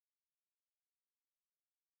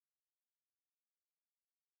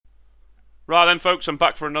Right then, folks, I'm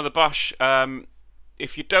back for another bash.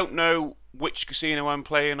 If you don't know which casino I'm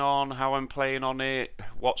playing on, how I'm playing on it,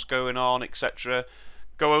 what's going on, etc.,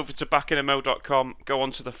 go over to backinamo.com, go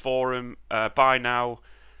onto the forum. By now,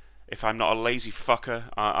 if I'm not a lazy fucker,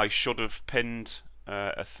 I should have pinned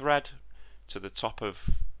a thread to the top of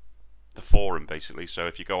the forum, basically. So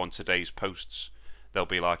if you go on today's posts, there'll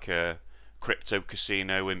be like a crypto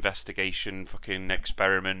casino investigation fucking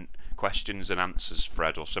experiment questions and answers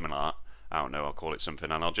thread or something like that. I don't know, I'll call it something,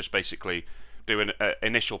 and I'll just basically do an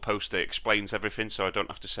initial post that explains everything so I don't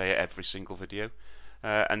have to say it every single video,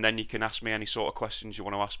 and then you can ask me any sort of questions you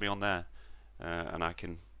want to ask me on there, and I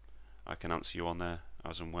can answer you on there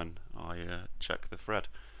as and when I check the thread.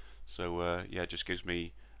 So yeah, it just gives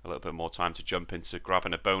me a little bit more time to jump into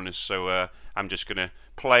grabbing a bonus, so I'm just going to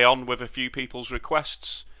play on with a few people's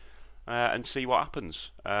requests and see what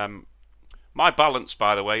happens. My balance,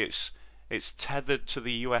 by the way, it's tethered to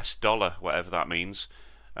the US dollar, whatever that means.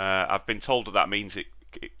 I've been told that means it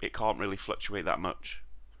can't really fluctuate that much.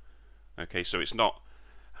 Okay, so it's not,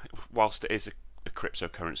 whilst it is a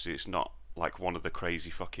cryptocurrency, it's not like one of the crazy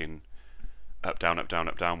fucking up, down, up, down,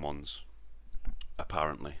 up, down ones,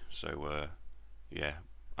 apparently. So, yeah,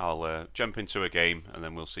 I'll jump into a game and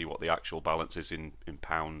then we'll see what the actual balance is in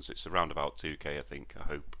pounds. It's around about 2k, I think, I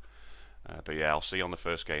hope. But yeah, I'll see you on the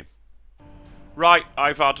first game. Right,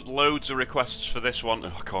 I've had loads of requests for this one.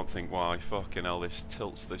 Oh, I can't think why. Fucking hell, this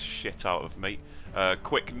tilts the shit out of me.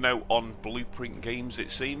 Quick note on Blueprint Games,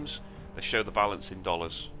 it seems. They show the balance in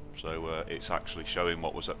dollars. So it's actually showing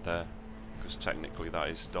what was up there. Because technically that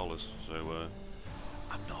is dollars. So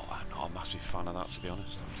I'm not a massive fan of that, to be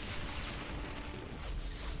honest.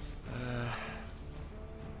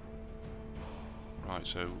 Right,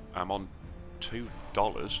 so I'm on $2,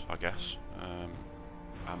 I guess.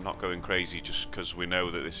 I'm not going crazy just because we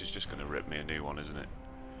know that this is just going to rip me a new one, isn't it?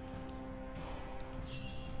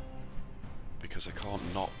 Because I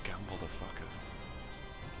can't not gamble the fucker.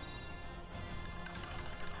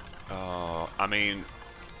 Oh, I mean,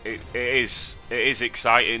 it is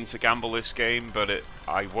exciting to gamble this game, but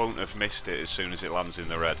I won't have missed it as soon as it lands in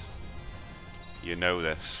the red. You know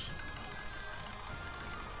this.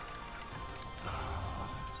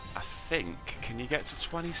 I think, can you get to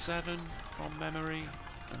 27 from memory?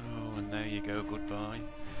 Oh, and there you go, goodbye.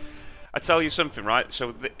 I tell you something, right?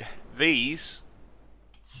 So these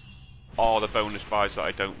are the bonus buys that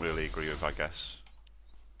I don't really agree with, I guess.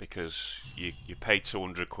 Because you pay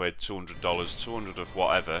 200 quid, $200, 200 of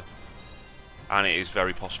whatever, and it is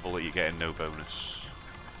very possible that you're getting no bonus.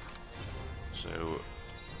 So,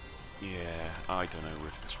 yeah, I don't know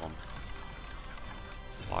with this one.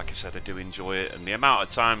 Like I said, I do enjoy it, and the amount of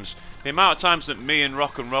times that me and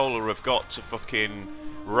Rock and Roller have got to fucking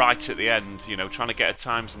right at the end, you know, trying to get a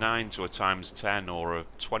 ×9 to a ×10 or a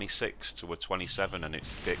 26 to a 27, and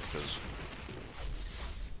it's ridiculous.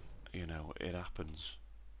 You know, it happens.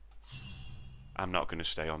 I'm not going to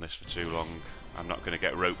stay on this for too long. I'm not going to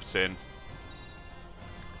get roped in.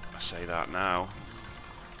 I say that now.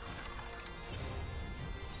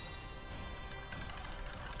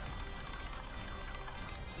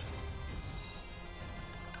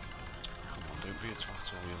 Come on, don't be a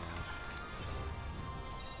twat all your life.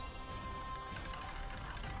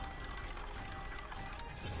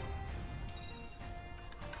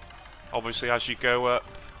 Obviously, as you go up,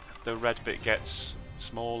 the red bit gets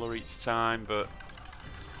smaller each time, but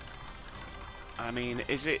I mean,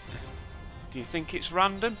 do you think it's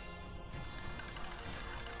random?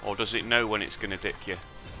 Or does it know when it's going to dick you?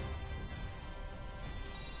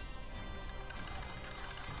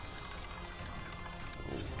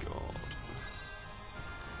 Oh god.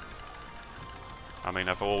 I mean,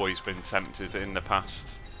 I've always been tempted in the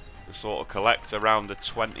past to sort of collect around the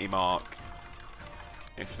 20 mark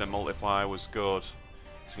if the multiplier was good.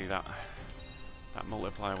 See, that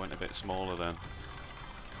multiplier went a bit smaller then.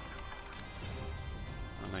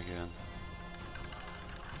 And again.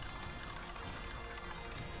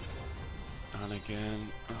 And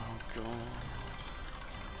again. Oh god.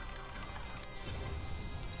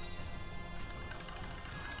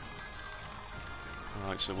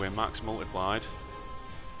 Alright, so we're max multiplied.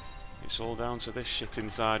 It's all down to this shit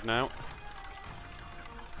inside now.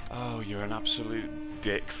 Oh, you're an absolute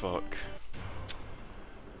dick fuck.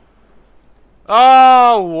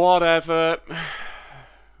 Oh, whatever.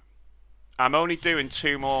 I'm only doing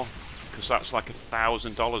 2 more because that's like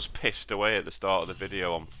 $1,000 pissed away at the start of the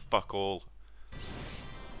video on fuck all.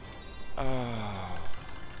 Oh.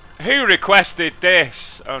 Who requested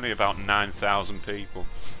this? Only about 9,000 people.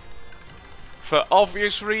 For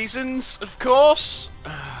obvious reasons, of course.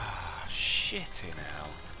 Shitting hell.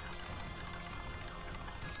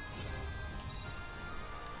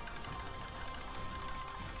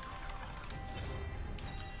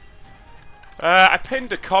 I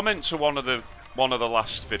pinned a comment to one of the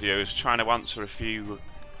last videos trying to answer a few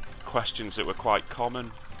questions that were quite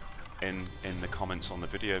common in the comments on the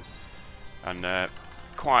video, and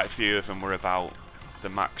quite a few of them were about the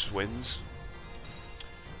max wins.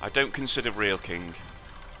 I don't consider Real King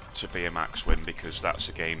to be a max win because that's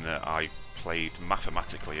a game that I played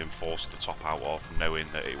mathematically and forced the top out of, knowing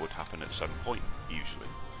that it would happen at some point usually.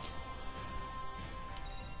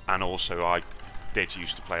 And also I did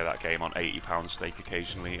used to play that game on £80 stake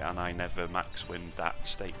occasionally, and I never max win that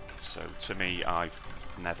stake. So to me, I've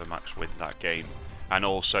never max win that game. And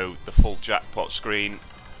also the full jackpot screen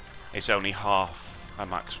is only half a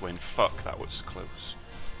max win. Fuck, that was close.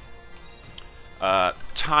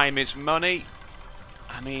 Time is money.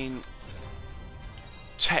 I mean,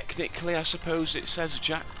 technically I suppose it says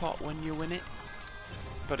jackpot when you win it,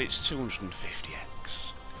 but it's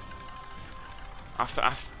 250x. I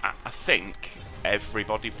think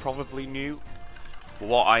everybody probably knew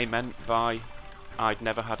what I meant by I'd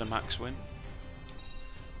never had a max win.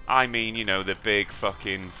 I mean, you know, the big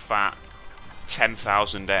fucking fat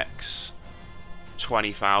 10,000x,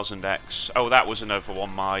 20,000x. Oh, that was another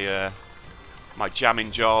one, my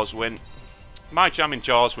Jamming Jars win. My Jamming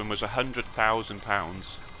Jars win was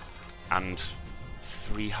 £100,000 and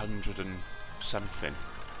 300 and something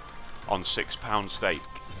on £6 stake.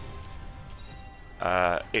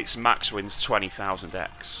 Its max win's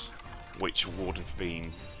 20,000x, which would have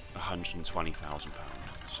been £120,000.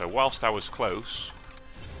 So whilst I was close,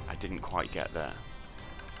 I didn't quite get there.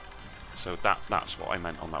 So that's what I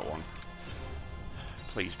meant on that one.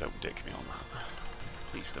 Please don't dick me on that.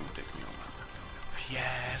 Please don't dick me on that.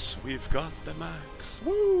 Yes, we've got the max.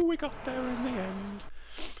 Woo, we got there in the end.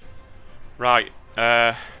 Right,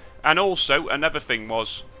 and also another thing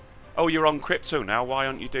was, oh, you're on crypto now. Why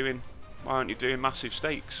aren't you doing massive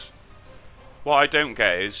stakes? What I don't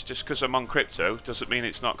get is, just because I'm on crypto doesn't mean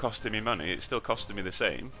it's not costing me money. It's still costing me the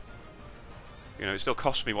same. You know, it still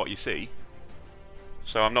costs me what you see.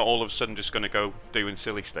 So I'm not all of a sudden just going to go doing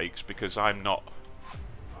silly stakes because I'm not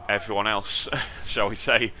everyone else, shall we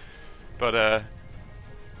say. But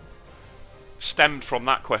stemmed from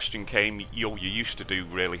that question came, you used to do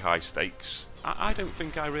really high stakes. I don't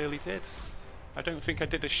think I really did. I don't think I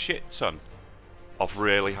did a shit ton of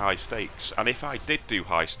really high stakes. And if I did do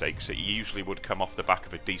high stakes, it usually would come off the back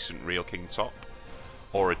of a decent Real King top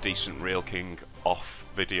or a decent Real King off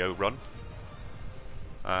video run.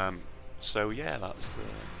 So yeah, that's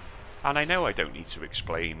and I know I don't need to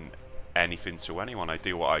explain anything to anyone. I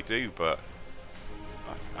do what I do, but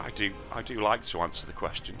I do like to answer the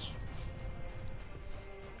questions.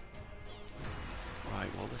 Right,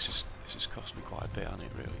 well this has cost me quite a bit, hasn't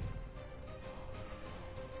it, really?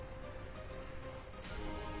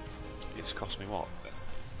 It's cost me what?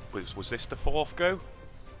 Was this the fourth go?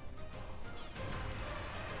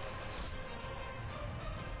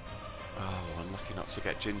 Oh, I'm lucky not to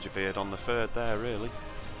get Gingerbeard on the third there, really.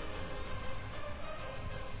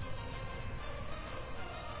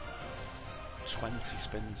 $20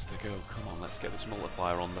 spins to go. Come on, let's get this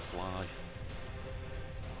multiplier on the fly.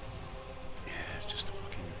 Yeah, it's just a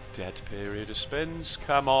fucking dead period of spins.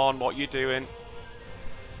 Come on, what you doing?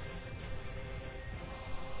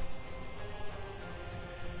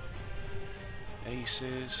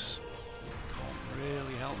 Aces. Can't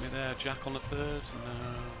really help me there. Jack on the third?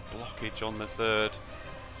 No. Blockage on the third.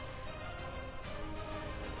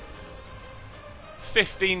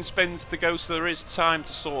 15 spins to go, so there is time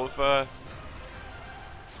to sort of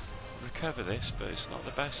recover this, but it's not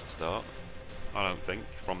the best start, I don't think,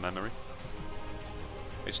 from memory.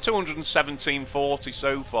 It's 217.40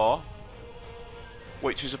 so far,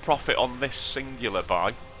 which is a profit on this singular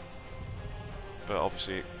buy, but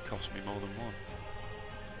obviously it cost me more than one.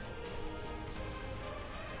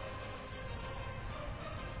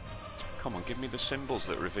 Come on, give me the symbols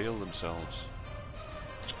that reveal themselves.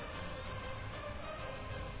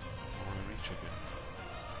 Or a retrigger.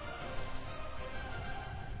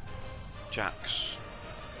 Jacks.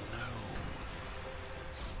 No.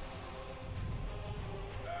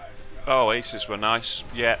 Oh, aces were nice.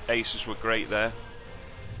 Yeah, aces were great there.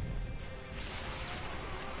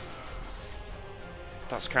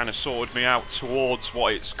 That's kind of sorted me out towards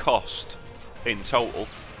what it's cost in total.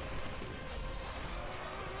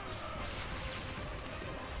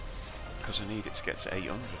 Because I need it to get to 800,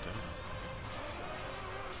 don't I?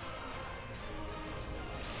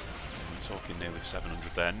 I'm talking nearly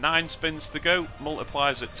 700 there. 9 spins to go.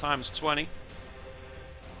 Multipliers at times 20.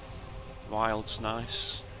 Wild's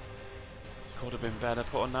nice. Could have been better.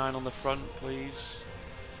 Put a 9 on the front, please.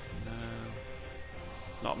 No.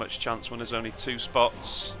 Not much chance when there's only 2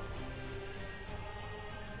 spots.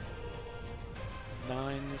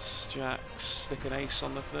 Nines, jacks, stick an ace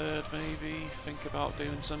on the third maybe, think about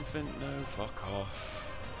doing something, no, fuck off.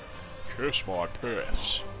 Kiss my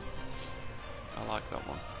piss. I like that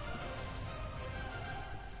one.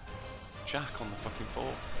 Jack on the fucking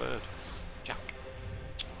third. Jack.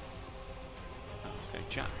 Okay,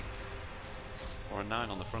 jack. Or a 9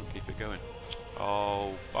 on the front, keep it going.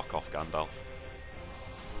 Oh, fuck off, Gandalf.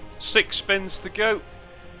 6 spins to go.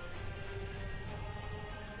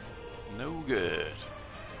 No good.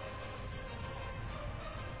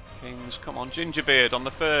 Kings, come on, Gingerbeard on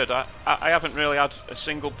the third. I haven't really had a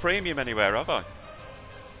single premium anywhere, have I?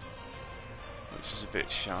 Which is a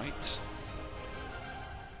bit shite.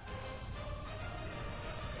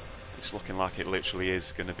 It's looking like it literally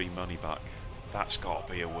is going to be money back. That's got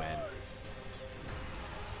to be a win.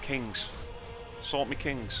 Kings. Sort me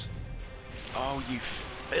kings. Oh, you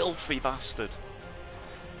filthy bastard.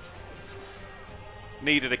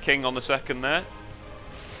 Needed a king on the second there.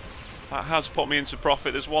 That has put me into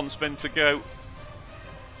profit. There's 1 spin to go.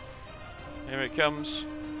 Here it comes.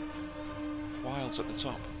 Wilds at the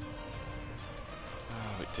top.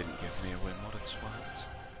 Oh, it didn't give me a win. What a twat.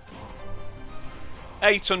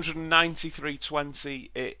 893.20.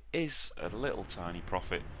 It is a little tiny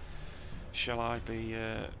profit. Shall I be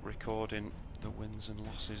recording the wins and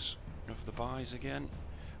losses of the buys again?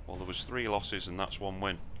 Well, there was 3 losses and that's 1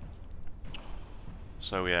 win.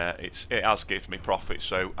 So yeah, it has given me profit.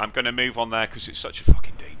 So I'm going to move on there because it's such a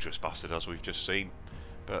fucking dangerous bastard, as we've just seen.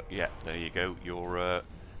 But yeah, there you go. Your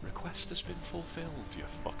request has been fulfilled, you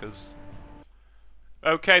fuckers.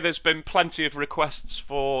 Okay, there's been plenty of requests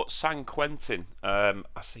for San Quentin. I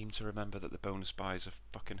seem to remember that the bonus buy is a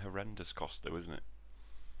fucking horrendous cost, though, isn't it?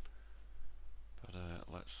 But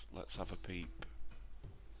let's have a peep.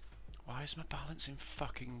 Why is my balance in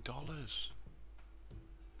fucking dollars?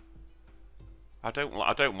 I don't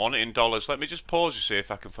want it in dollars. Let me just pause to see if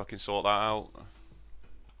I can fucking sort that out.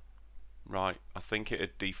 Right, I think it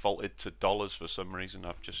had defaulted to dollars for some reason.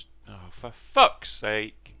 I've just, oh, for fuck's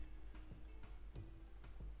sake.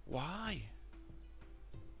 Why?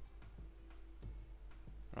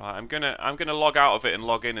 Right, I'm gonna log out of it and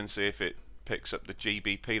log in and see if it picks up the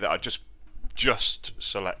GBP that I just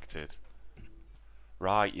selected.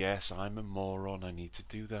 Right, yes, I'm a moron. I need to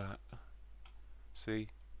do that. See,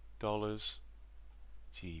 dollars,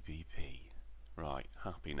 GBP. Right,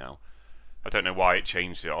 happy now. I don't know why it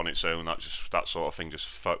changed it on its own. That sort of thing just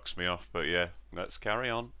fucks me off. But yeah, let's carry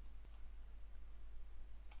on.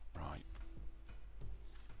 Right.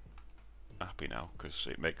 Happy now because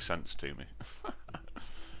it makes sense to me.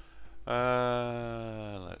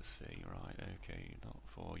 Let's see. Right, okay, not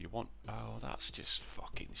 4. You want? Oh, that's just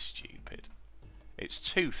fucking stupid. It's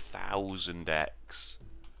 2000x.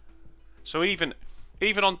 So even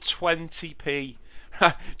on 20p.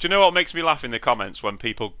 Do you know what makes me laugh in the comments when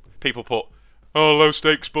people put, "Oh, low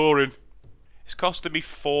stakes boring." It's costing me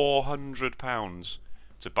 £400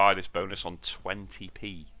 to buy this bonus on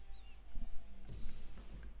 20p.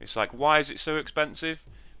 It's like, why is it so expensive?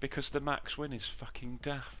 Because the max win is fucking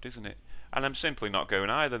daft, isn't it? And I'm simply not going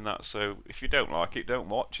higher than that, so if you don't like it, don't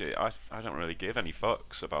watch it. I don't really give any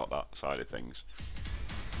fucks about that side of things.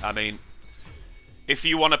 I mean, if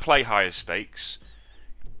you want to play higher stakes,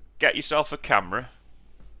 get yourself a camera,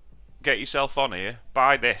 get yourself on here,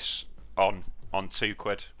 buy this on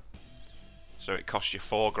 £2. So it costs you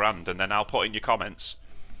 £4 and then I'll put in your comments,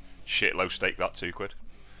 shit low stake that £2.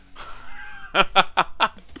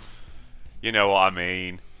 You know what I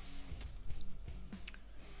mean.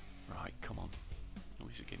 Right, come on. At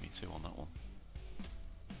least give me 2 on that one.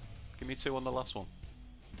 Give me 2 on the last one.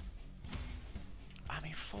 I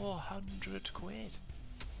mean, £400.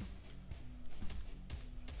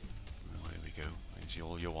 Well, here we go. Here's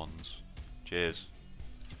all your ones. Cheers.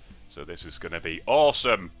 So this is going to be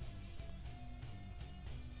awesome.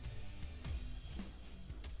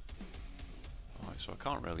 Alright, so I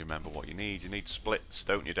can't really remember what you need. You need splits,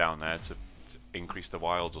 don't you, down there to increase the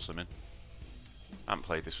wilds or something. I haven't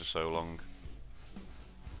played this for so long.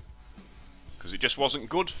 Because it just wasn't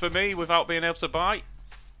good for me without being able to buy.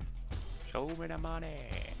 Show me the money.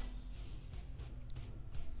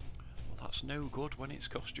 Well, that's no good when it's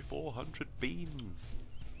cost you 400 beans.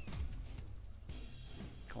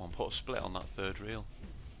 Come on, put a split on that third reel.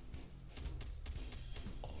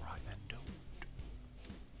 Alright then, don't.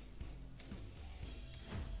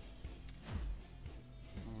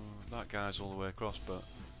 That guy's all the way across, but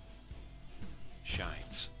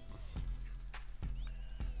shite.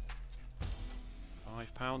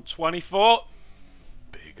 £5.24.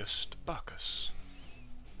 Biggest buckus.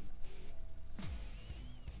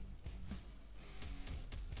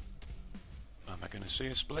 Am I going to see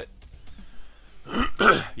a split?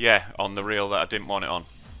 Yeah, on the reel that I didn't want it on.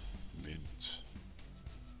 Mint.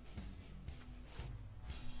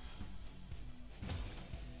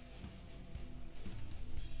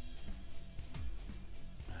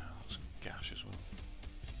 Oh, that's gash as well.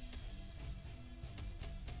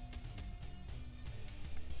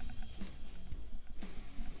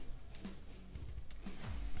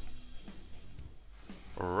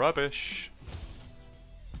 Rubbish.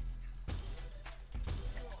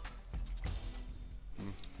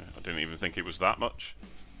 I didn't even think it was that much.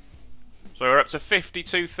 So we're up to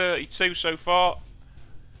 52.32 so far.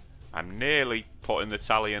 I'm nearly putting the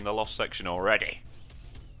tally in the lost section already.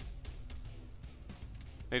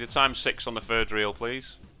 Need a ×6 on the third reel,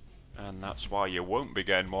 please. And that's why you won't be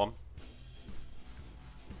getting one.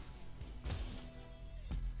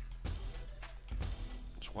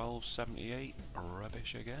 $12.78.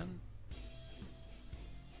 Rubbish again.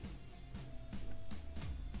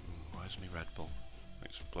 Where's my Red Bull?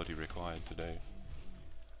 It's bloody required today.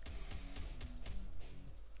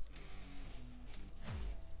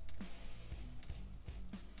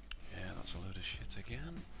 Yeah, that's a load of shit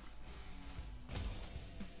again.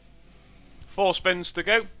 4 spins to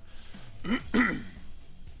go. Excuse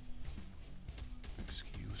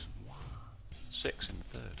me. 6 in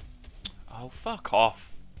third. Oh, fuck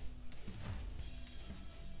off.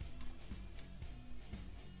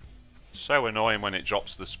 So annoying when it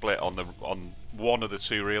drops the split on one of the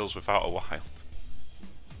 2 reels without a wild.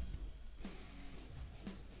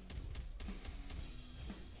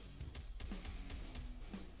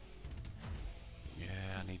 Yeah,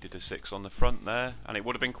 I needed a 6 on the front there, and it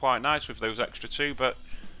would have been quite nice with those extra 2, but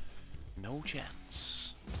no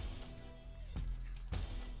chance.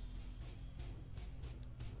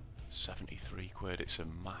 73 quid, it's a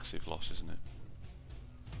massive loss, isn't it?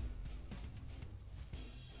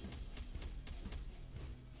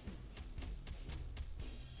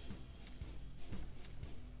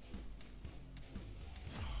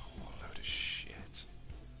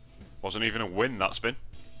 Wasn't even a win, that spin.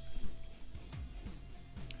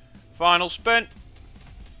 Final spin.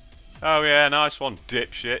 Oh yeah, nice one,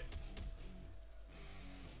 dipshit.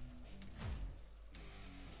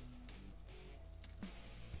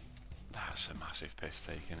 That's a massive piss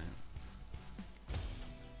taking it.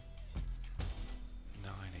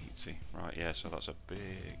 980. Right, yeah, so that's a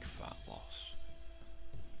big fat loss.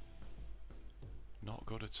 Not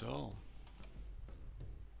good at all.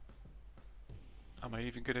 Am I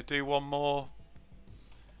even going to do one more?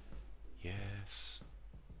 Yes.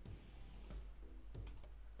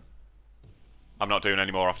 I'm not doing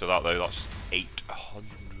any more after that though. That's £800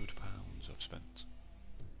 I've spent.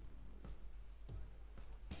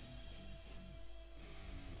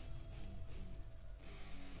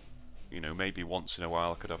 You know, maybe once in a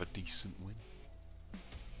while I could have a decent win.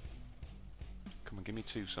 Come on, give me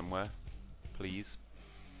 2 somewhere, please.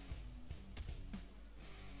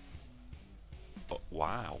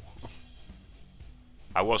 Wow.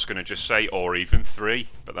 I was going to just say, or even 3,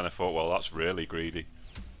 but then I thought, well, that's really greedy.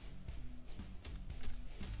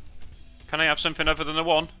 Can I have something other than a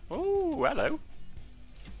 1? Oh, hello.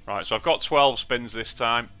 Right, so I've got 12 spins this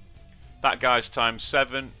time. That guy's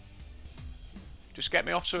 ×7. Just get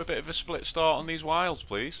me off to a bit of a split start on these wilds,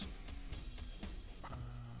 please.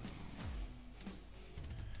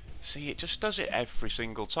 See, it just does it every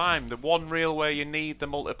single time. The one reel where you need the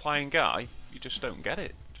multiplying guy, you just don't get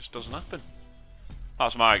it. It just doesn't happen.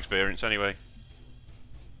 That's my experience anyway.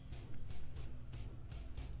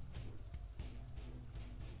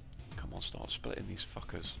 Come on, start splitting these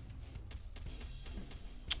fuckers.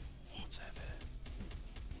 Whatever.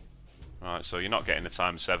 Right, so you're not getting the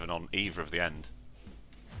 ×7 on either of the end.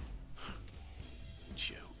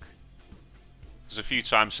 Joke. There's a few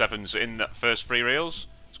 ×7s in that first 3 reels.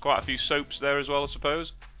 There's quite a few soaps there as well, I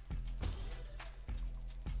suppose.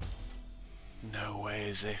 No way,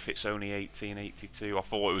 as if it's only 1882. I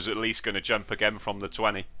thought it was at least going to jump again from the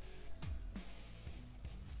 20.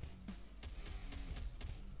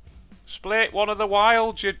 Split one of the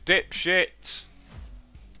wilds, you dipshit.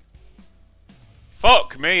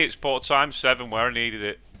 Fuck me, it's port ×7 where I needed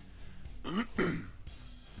it.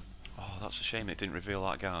 Oh, that's a shame it didn't reveal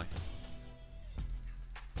that guy.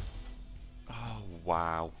 Oh,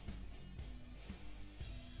 wow.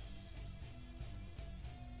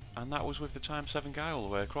 And that was with the ×7 guy all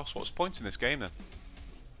the way across. What's the point in this game then?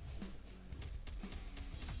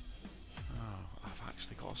 Oh, I've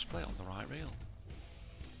actually got a split on the right reel.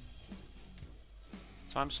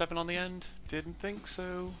 ×7 on the end? Didn't think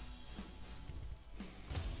so.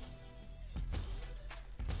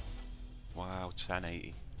 Wow,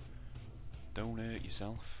 1080. Don't hurt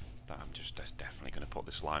yourself. I'm just definitely going to put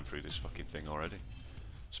this line through this fucking thing already.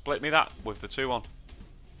 Split me that with the 2 on.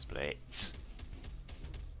 Split.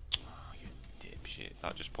 Oh, you dipshit.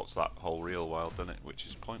 That just puts that whole reel wild, doesn't it? Which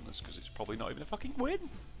is pointless because it's probably not even a fucking win.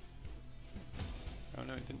 Oh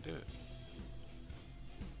no, it didn't do it.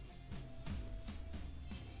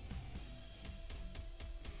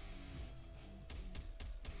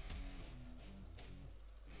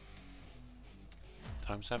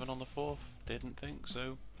 Times 7 on the 4th. Didn't think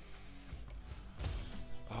so.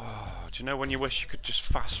 Oh, do you know when you wish you could just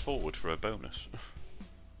fast forward for a bonus?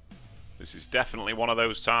 This is definitely one of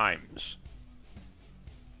those times.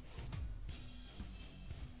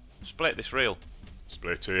 Split this reel.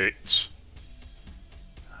 Split it.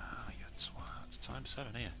 Ah, you twat. Times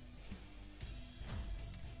 7 here.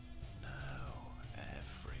 No,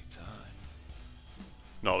 every time.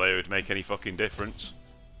 Not that it would make any fucking difference.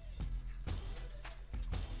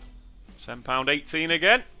 £10.18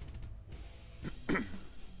 again.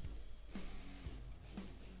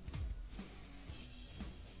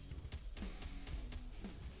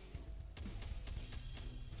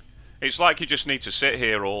 It's like you just need to sit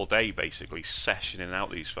here all day, basically, sessioning out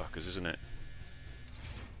these fuckers, isn't it?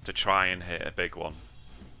 To try and hit a big one.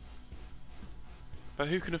 But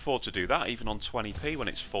who can afford to do that, even on 20p when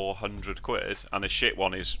it's 400 quid, and a shit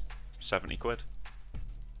one is 70 quid?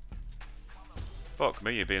 Fuck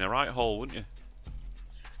me, you'd be in a right hole, wouldn't you?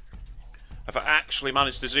 Have I actually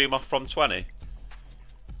managed to zoom off from 20? Are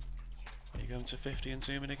you going to 50 and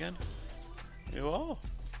zooming again? You are.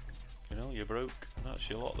 You know, you're broke. That's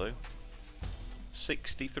your lot, though.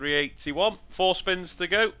 63.81. 4 spins to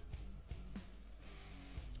go.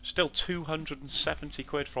 Still 270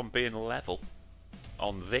 quid from being level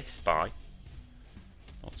on this buy.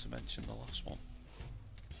 Not to mention the last one.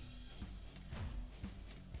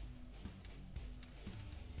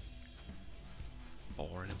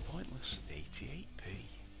 Boring and pointless. 88p.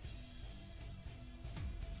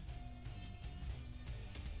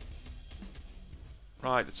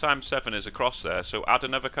 Right, the times 7 is across there, so add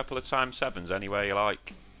another couple of times 7s anywhere you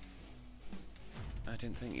like. I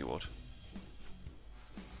didn't think you would.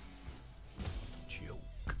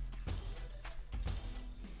 Joke.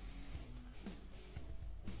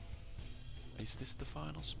 Is this the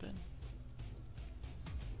final spin?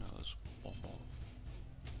 No, there's one more.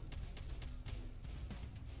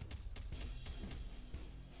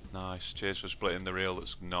 Nice, cheers for splitting the reel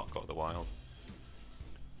that's not got the wild.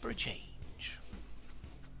 For a change.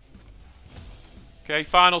 Okay,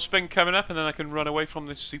 final spin coming up and then I can run away from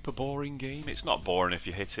this super boring game. It's not boring if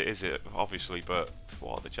you hit it, is it? Obviously, but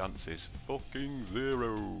what are the chances? Fucking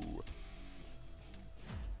 0.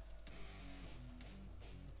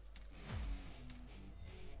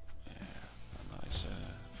 Yeah, a nice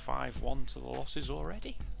 5-1 to the losses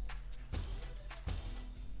already.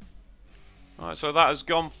 Right, so that has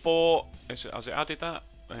gone for... has it added that?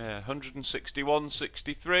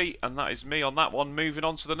 161.63, and that is me on that one. Moving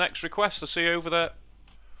on to the next request. I see you over there.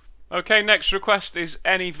 Okay, next request is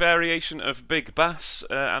any variation of Big Bass,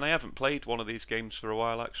 and I haven't played one of these games for a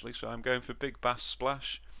while actually, so I'm going for Big Bass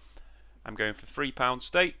Splash. I'm going for £3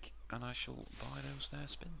 stake, and I shall buy those there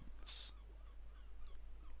spins.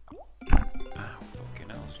 Ow, fucking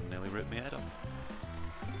hell, nearly ripped my head off.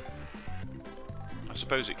 I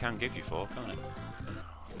suppose it can give you 4, can't it?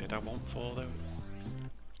 Did I want 4 though?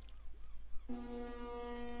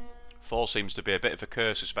 4 seems to be a bit of a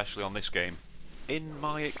curse, especially on this game, in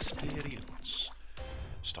my experience.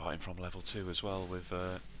 Starting from level 2 as well with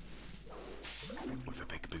a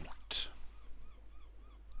big boot.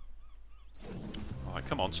 Right,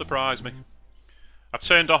 come on, surprise me. I've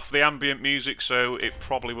turned off the ambient music, so it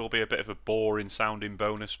probably will be a bit of a boring sounding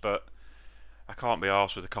bonus, but I can't be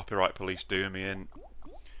arsed with the copyright police doing me in.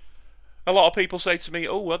 A lot of people say to me,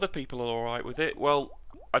 oh, other people are alright with it. Well,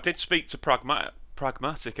 I did speak to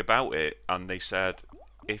Pragmatic about it, and they said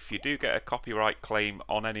if you do get a copyright claim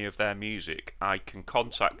on any of their music, I can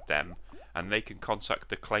contact them and they can contact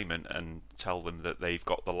the claimant and tell them that they've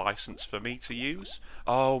got the license for me to use.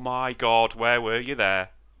 Oh my god, where were you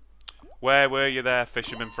there? Where were you there,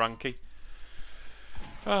 Fisherman Frankie?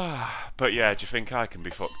 But yeah, do you think I can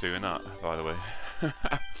be fucked doing that, by the way?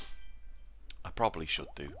 I probably should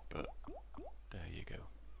do, but there you go.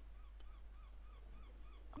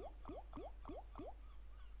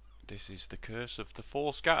 This is the curse of the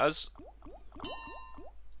 4 scatters.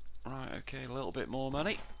 Right, okay, a little bit more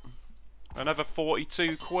money. Another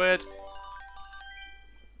 42 quid.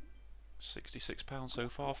 £66 so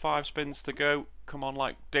far. 5 spins to go. Come on,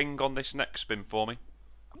 like, ding on this next spin for me.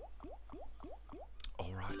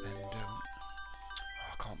 Alright then, don't. Oh,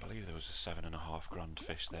 I can't believe there was a £7.5 grand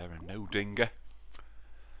fish there and no dinger.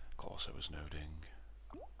 course there was no ding.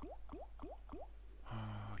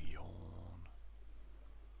 Oh, yawn.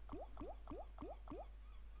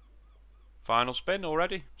 Final spin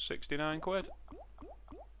already. 69 quid.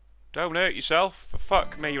 Don't hurt yourself. For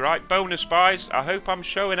fuck me, right? Bonus buys. I hope I'm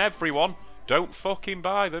showing everyone. Don't fucking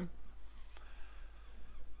buy them.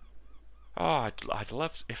 Oh, I'd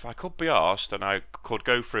love... If I could be arsed and I could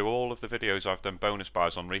go through all of the videos I've done bonus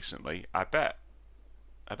buys on recently, I bet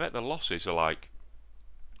the losses are like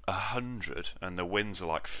 100 and the wins are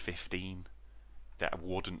like 15. That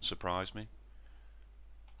wouldn't surprise me.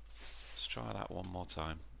 Let's try that one more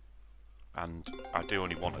time. And I do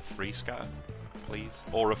only want a 3 scatter, please.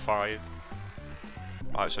 Or a 5.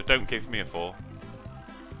 Alright, so don't give me a 4.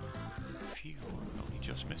 Phew, only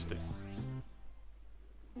just missed it.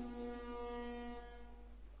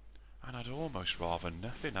 And I'd almost rather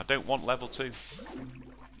nothing. I don't want level 2.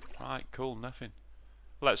 Right, cool, nothing.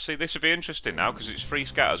 Let's see, this would be interesting now, because it's 3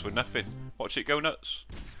 scatters with nothing. Watch it go nuts.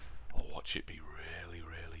 Or watch it be really,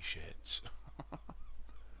 really shit.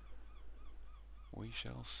 We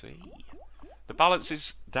shall see. The balance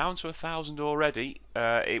is down to 1,000 already.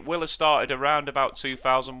 It will have started around about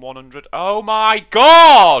 2,100. Oh my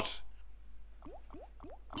god!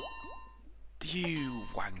 You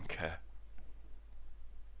wanker.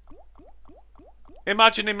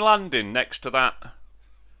 Imagine him landing next to that.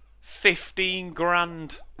 15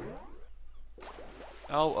 grand.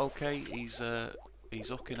 Oh, okay. He's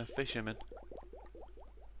hooking a fisherman.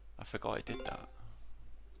 I forgot he did that.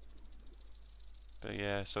 But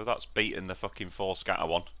yeah, so that's beating the fucking 4 scatter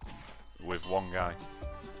one with one guy.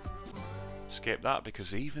 Skip that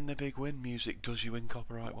because even the big win music does you in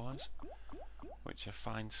copyright wise, which I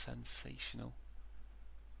find sensational.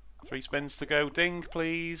 3 spins to go. Ding,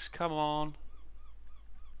 please. Come on.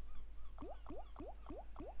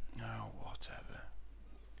 Oh, whatever.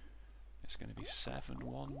 It's going to be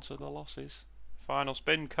 7-1 to the losses. Final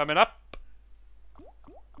spin coming up.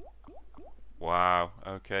 Wow,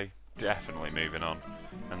 okay. Definitely moving on.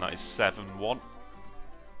 And that is 7-1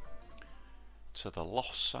 to the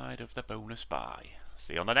loss side of the bonus buy.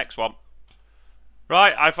 See you on the next one.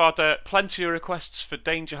 Right, I've had plenty of requests for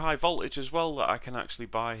Danger High Voltage as well that I can actually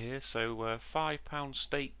buy here. So £5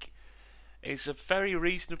 stake is a very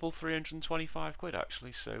reasonable 325 quid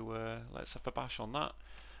actually. So let's have a bash on that.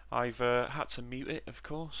 I've had to mute it, of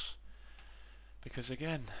course, because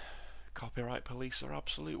again, copyright police are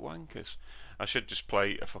absolute wankers. I should just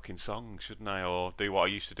play a fucking song, shouldn't I? Or do what I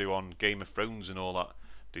used to do on Game of Thrones and all that.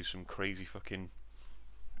 Do some crazy fucking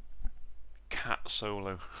cat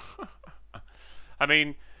solo. I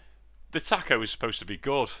mean, the taco is supposed to be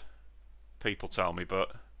good, people tell me,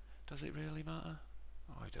 but does it really matter?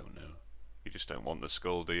 Oh, I don't know. You just don't want the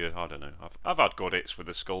skull, do you? I don't know. I've had good hits with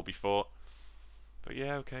the skull before. But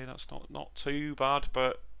yeah, okay, that's not too bad,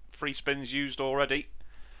 but 3 spins used already.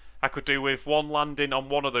 I could do with 1 landing on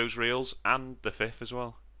one of those reels and the 5th as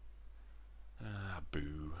well. Ah,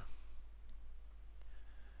 boo.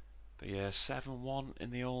 But yeah, 7-1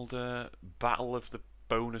 in the old battle of the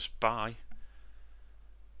bonus buy.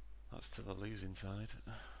 That's to the losing side.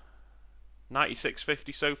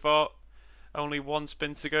 96.50 so far. Only 1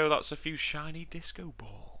 spin to go. That's a few shiny disco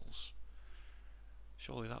balls.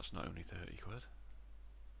 Surely that's not only 30 quid.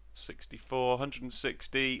 64,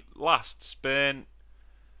 160. Last spin.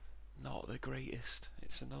 Not the greatest.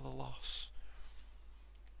 It's another loss.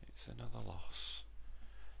 It's another loss.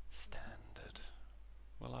 Standard.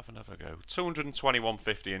 We'll have another go.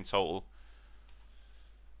 221.50 in total.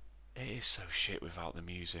 It is so shit without the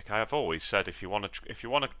music. I have always said if you want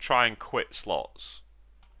to try and quit slots,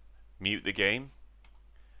 mute the game,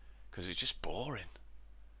 because it's just boring.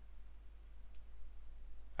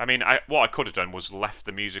 I mean, what I could have done was left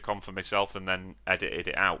the music on for myself and then edited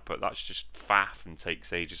it out, but that's just faff and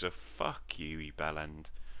takes ages. So fuck you, you bellend.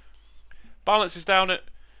 Balance is down at...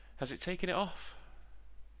 Has it taken it off?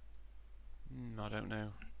 I don't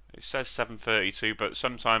know. It says 732, but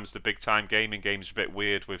sometimes the big time gaming game's a bit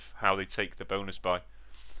weird with how they take the bonus buy.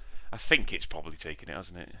 I think it's probably taken it,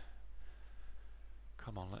 hasn't it?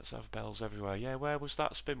 Come on, let's have bells everywhere. Yeah, where was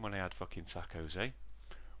that spin when I had fucking tacos, eh?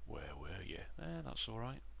 Where were you? There, that's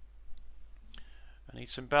alright. I need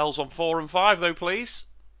some bells on 4 and 5 though, please.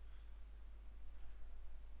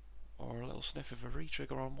 Or a little sniff of a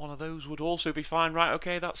retrigger on one of those would also be fine. Right,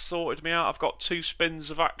 okay, that's sorted me out. I've got 2 spins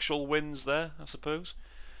of actual wins there, I suppose.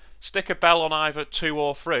 Stick a bell on either 2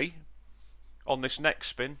 or 3 on this next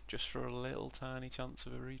spin, just for a little tiny chance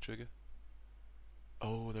of a retrigger.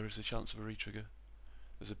 Oh, there is a chance of a retrigger.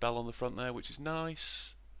 There's a bell on the front there, which is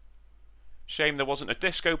nice. Shame there wasn't a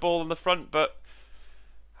disco ball in the front, but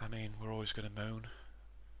I mean, we're always going to moan.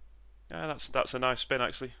 Yeah, that's a nice spin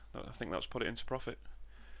actually. I think that's put it into profit.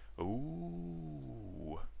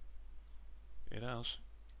 Ooh, it has.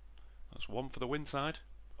 That's one for the win side.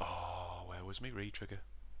 Oh, where was me re-trigger?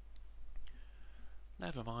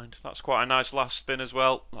 Never mind. That's quite a nice last spin as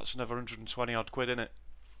well. That's another 120 odd quid in it.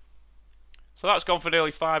 So that's gone for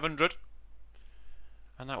nearly 500,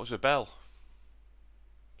 and that was a bell.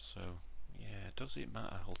 So yeah, does it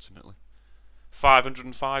matter ultimately?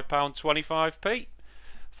 £505.25p.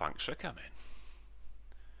 Thanks for coming.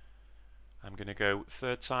 I'm going to go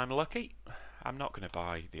third time lucky. I'm not going to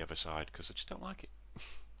buy the other side because I just don't like it.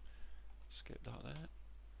 Skip that there.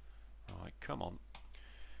 Right, come on.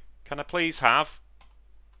 Can I please have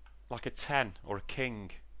like a 10 or a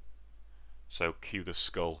king? So cue the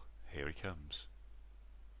skull. Here he comes.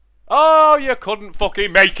 Oh, you couldn't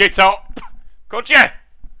fucking make it up, could you?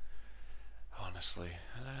 Honestly,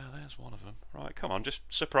 there's one of them. Right, come on, just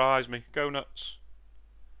surprise me. Go nuts.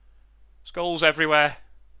 Skulls everywhere.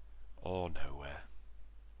 Or nowhere.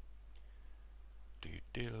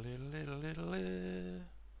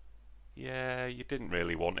 Yeah, you didn't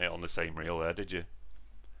really want it on the same reel there, did you?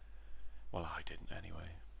 Well, I didn't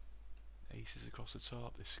anyway. Aces across the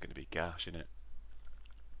top. This is going to be gash, isn't it?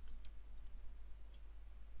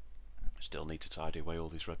 Still need to tidy away all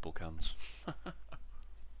these Red Bull cans.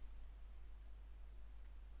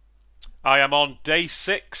 I am on day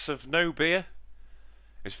 6 of no beer.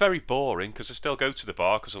 It's very boring because I still go to the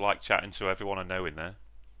bar because I like chatting to everyone I know in there.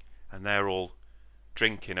 And they're all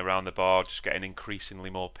drinking around the bar, just getting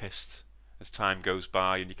increasingly more pissed as time goes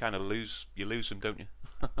by, and you kind of lose them, don't you?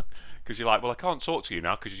 Because you're like, well, I can't talk to you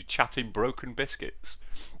now because you're chatting broken biscuits.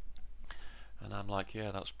 And I'm like,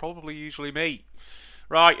 yeah, that's probably usually me.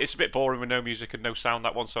 Right, it's a bit boring with no music and no sound,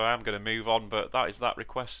 that one, so I am going to move on, but that is that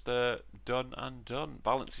request done and done.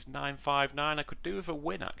 Balance is 959. I could do with a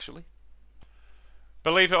win, actually.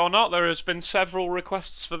 Believe it or not, there has been several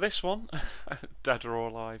requests for this one. Dead or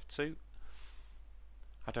Alive 2.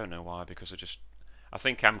 I don't know why, because I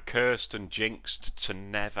think I'm cursed and jinxed to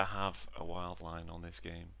never have a wild line on this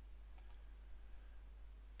game.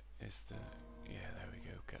 Yeah, there we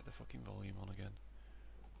go. Get the fucking volume on again.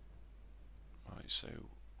 Right, so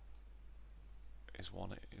is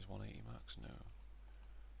 180 max? No.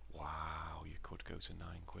 Wow, you could go to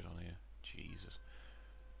 9 quid on here. Jesus.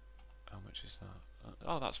 How much is that?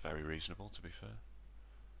 Oh, that's very reasonable, to be fair.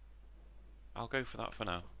 I'll go for that for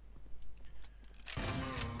now. Oh,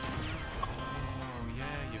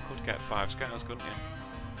 yeah, you could get 5 scatters, couldn't you?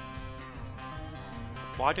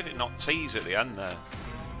 Why did it not tease at the end there?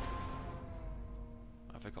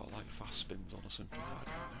 Have I got like fast spins on or something? I don't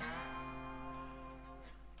know.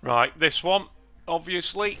 Right, this one,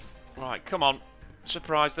 obviously. Right, come on.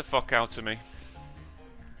 Surprise the fuck out of me.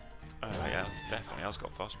 Oh yeah, it definitely has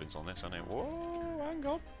got fast spins on this, hasn't it? Whoa, hang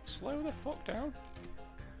on. Slow the fuck down.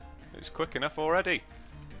 It's quick enough already.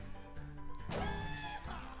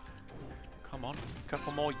 Come on, a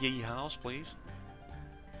couple more yeehaws, please.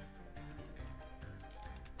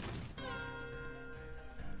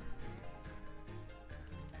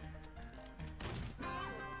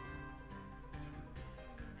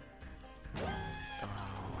 Oh,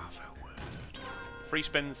 have a word. 3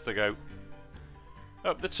 spins to go.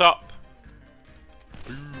 Up the top.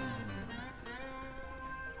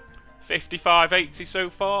 55.80 so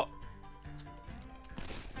far.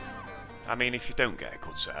 I mean, if you don't get a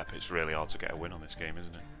good setup, it's really hard to get a win on this game,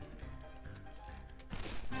 isn't it?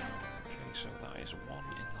 Okay, so that is 1 in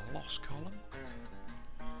the loss column.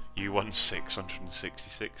 You won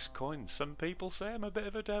 666 coins. Some people say I'm a bit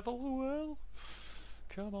of a devil. Well,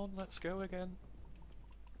 come on, let's go again.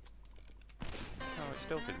 Oh, it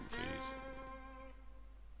still didn't tease.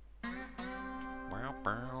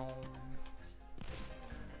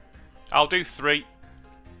 I'll do 3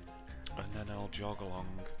 and then I'll jog along.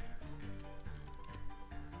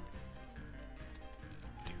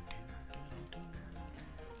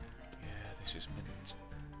 Yeah, this is mint.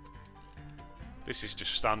 This is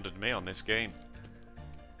just standard me on this game.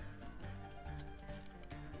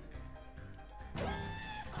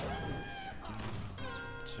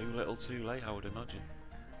 Too little too late, I would imagine.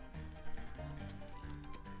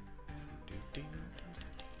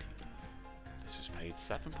 This has paid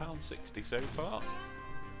 £7.60 so far.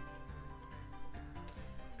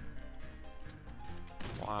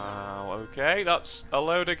 Wow, okay, that's a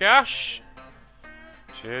load of gash.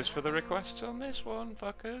 Cheers for the requests on this one,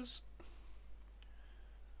 fuckers.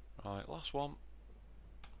 Right, last one.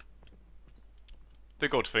 The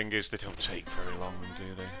good thing is they don't take very long,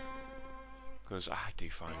 do they? Because I do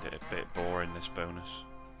find it a bit boring, this bonus.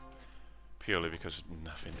 Purely because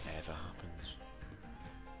nothing ever happens.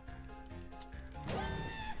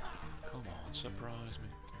 not surprise me.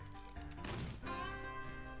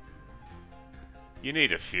 You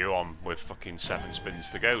need a few on with fucking 7 spins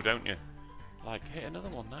to go, don't you? Like, hit another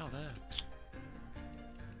one now, there.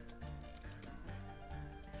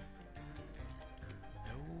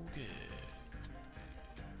 No good.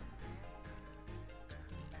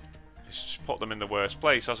 It's just put them in the worst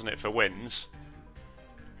place, hasn't it, for wins?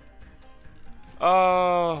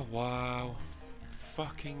 Oh, wow.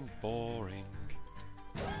 Fucking boring.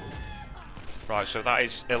 Right, so that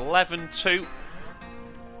is 11-2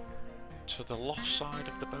 to the lost side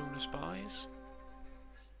of the bonus buys.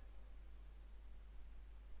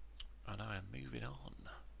 And I am moving on.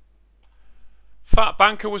 Fat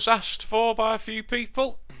Banker was asked for by a few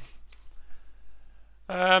people.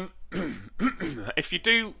 If you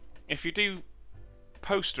do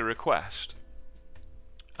post a request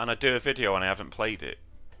and I do a video and I haven't played it,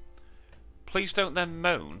 please don't then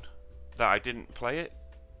moan that I didn't play it,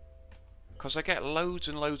 because I get loads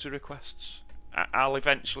and loads of requests. I'll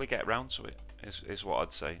eventually get round to it, is what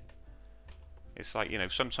I'd say. It's like, you know,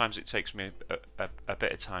 sometimes it takes me a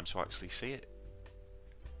bit of time to actually see it.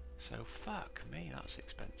 So, fuck me, that's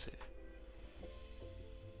expensive.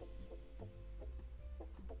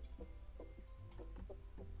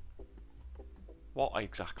 What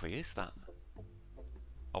exactly is that?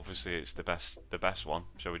 Obviously it's the best one.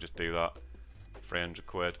 Shall we just do that? 300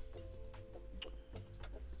 quid.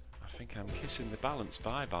 I think I'm kissing the balance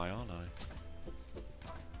bye-bye, aren't I?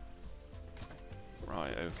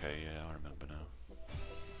 Right, okay, yeah, I remember now.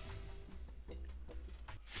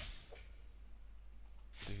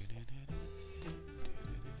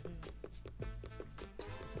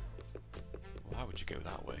 Why would you go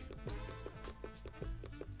that way?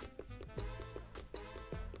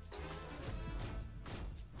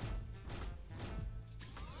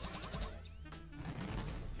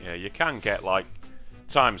 Yeah, you can get like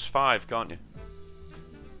 ×5, can't you?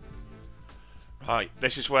 Right,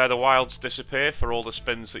 this is where the wilds disappear for all the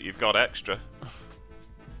spins that you've got extra.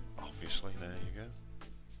 Obviously, there you go.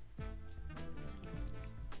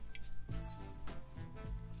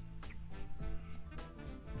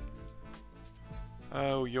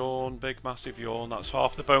 Oh, yawn, big massive yawn. That's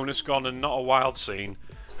half the bonus gone and not a wild scene.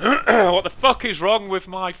 What the fuck is wrong with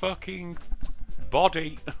my fucking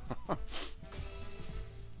body?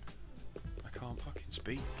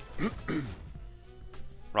 Speak.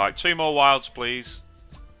 Right, 2 more wilds, please.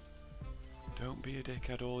 Don't be a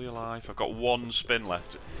dickhead all your life. I've got 1 spin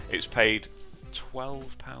left. It's paid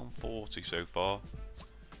 £12.40 so far.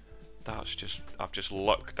 That's just... I've just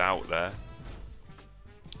lucked out there.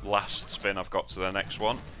 Last spin, I've got to the next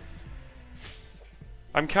one.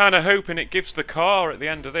 I'm kind of hoping it gives the car at the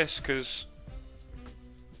end of this, because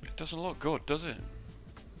it doesn't look good, does it?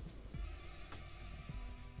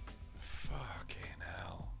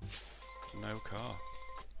 No car.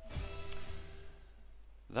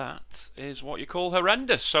 That is what you call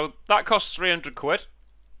horrendous. So that costs 300 quid.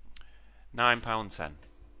 £9.10.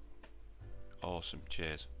 Awesome.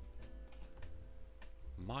 Cheers.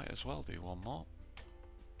 Might as well do one more.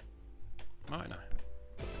 Mightn't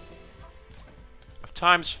I? Of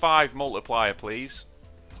 ×5 multiplier, please.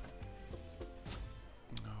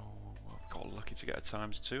 Oh, I've got lucky to get a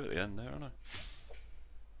 ×2 at the end there, haven't I?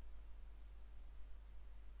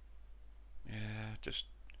 Yeah, just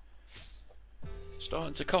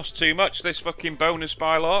starting to cost too much, this fucking bonus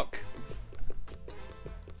buy lock.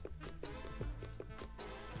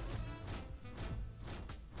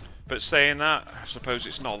 But saying that, I suppose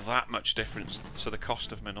it's not that much difference to the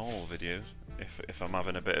cost of my normal videos, if I'm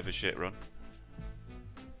having a bit of a shit run.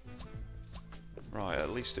 Right, at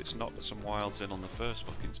least it's knocked some wilds in on the first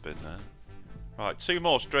fucking spin there. Right, 2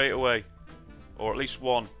 more straight away. Or at least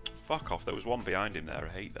 1. Fuck off, there was 1 behind him there,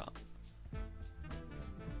 I hate that.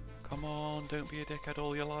 Come on, don't be a dickhead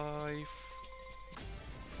all your life.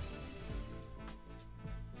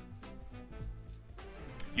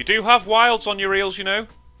 You do have wilds on your reels, you know.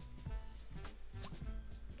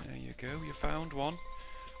 There you go, you found 1.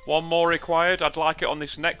 1 more required. I'd like it on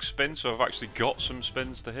this next spin, so I've actually got some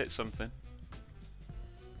spins to hit something.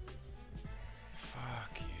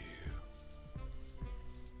 Fuck you.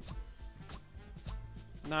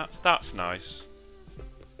 That's nice.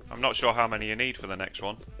 I'm not sure how many you need for the next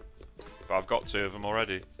one. But I've got 2 of them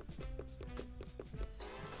already.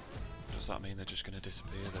 Does that mean they're just going to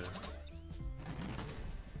disappear there?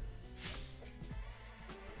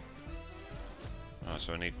 Alright,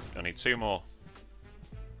 so I need 2 more.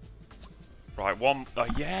 Right, 1. Oh,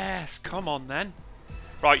 yes! Come on then.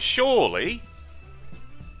 Right, surely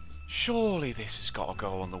this has got to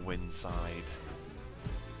go on the win side.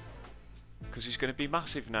 Because he's going to be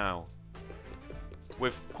massive now.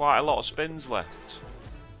 with quite a lot of spins left.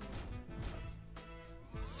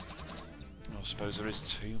 I suppose there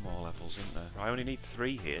is 2 more levels, isn't there? I only need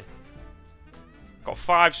 3 here. Got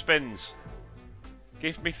 5 spins.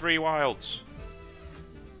 Give me 3 wilds.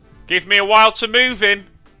 Give me a wild to move him.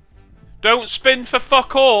 Don't spin for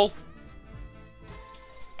fuck all.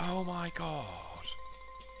 Oh my god.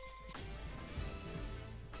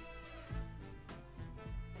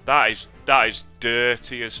 That is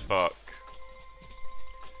dirty as fuck.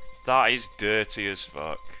 That is dirty as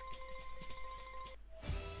fuck.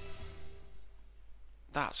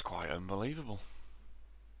 That's quite unbelievable.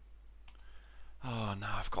 Oh,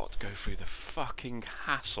 now I've got to go through the fucking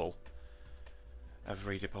hassle of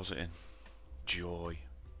redepositing. Joy.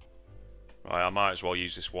 Right, I might as well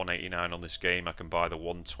use this 189 on this game. I can buy the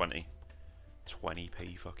 120.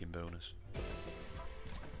 20p fucking bonus.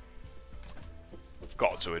 I've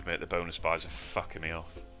got to admit the bonus buys are fucking me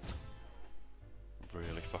off.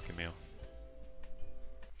 Really fucking me off.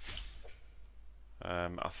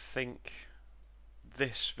 I think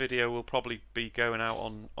this video will probably be going out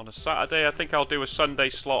on a Saturday. I think I'll do a Sunday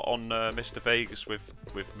slot on Mr. Vegas with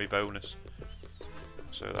me bonus,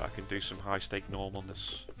 so that I can do some high stake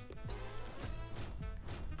normalness.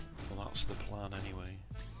 Well, that's the plan anyway.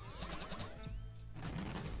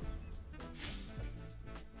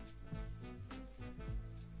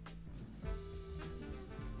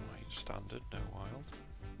 Right, standard, no wild.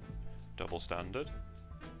 Double standard.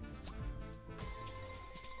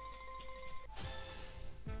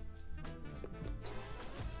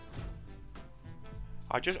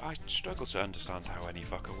 I struggle to understand how any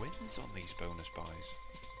fucker wins on these bonus buys.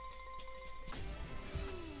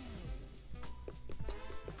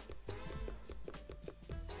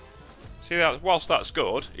 See, that whilst that's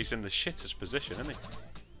good, he's in the shittest position, isn't he?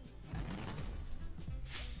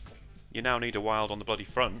 You now need a wild on the bloody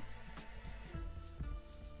front,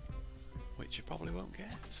 which you probably won't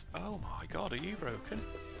get. Oh my god, are you broken?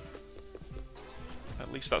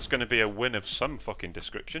 At least that's going to be a win of some fucking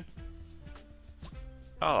description.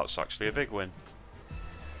 Oh, that's actually a big win.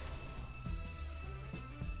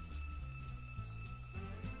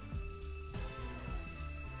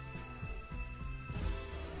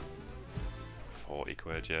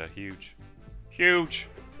 £40, yeah, huge. Huge!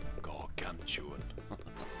 Gargantuan.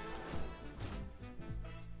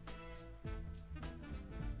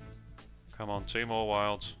 Come on, 2 more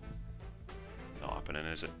wilds. Not happening,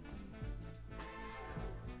 is it?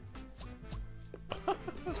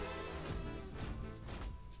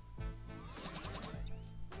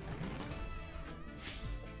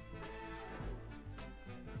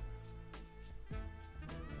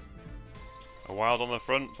 A wild on the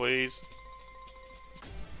front, please.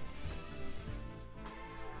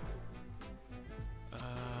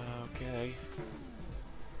 Okay.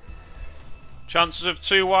 Chances of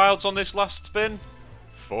 2 wilds on this last spin?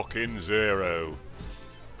 Fucking 0.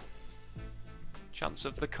 Chance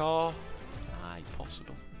of the car? Aye,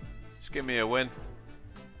 possible. Just give me a win.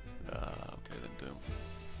 Okay then, do.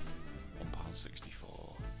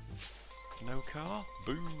 £1.64. No car?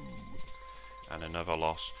 Boo. And another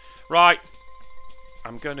loss. Right.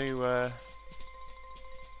 I'm gonna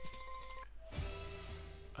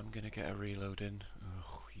get a reload in.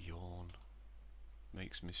 Ugh, yawn.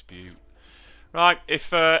 Makes me spew. Right,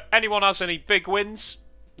 if anyone has any big wins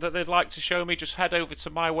that they'd like to show me, just head over to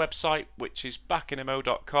my website, which is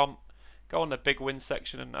backinmo.com. Go on the big win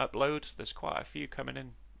section and upload. There's quite a few coming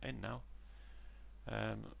in now.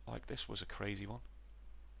 Like this was a crazy one.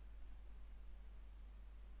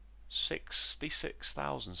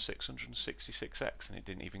 66,666x, and it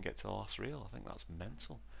didn't even get to the last reel. I think that's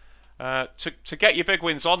mental. To get your big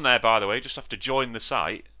wins on there, by the way, just have to join the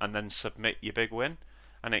site and then submit your big win,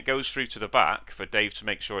 and it goes through to the back for Dave to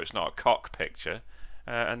make sure it's not a cock picture,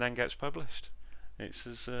 and then gets published. It's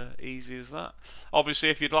as easy as that. Obviously,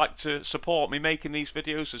 if you'd like to support me making these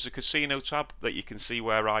videos, there's a casino tab that you can see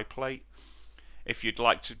where I play. If you'd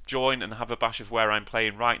like to join and have a bash of where I'm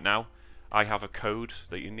playing right now, I have a code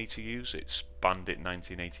that you need to use. It's Bandit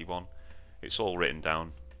 1981. It's all written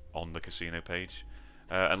down on the casino page.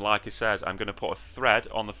 And like I said, I'm going to put a thread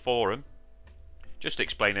on the forum just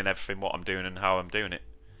explaining everything, what I'm doing and how I'm doing it.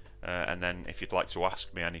 And then if you'd like to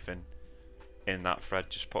ask me anything in that thread,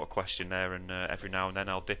 just put a question there, and every now and then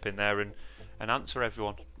I'll dip in there and answer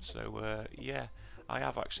everyone. So yeah, I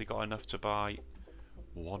have actually got enough to buy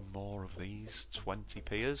 1 more of these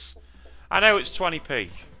 20p's. I know it's 20p,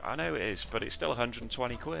 I know it is, but it's still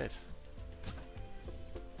 120 quid.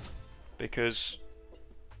 Because,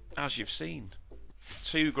 as you've seen,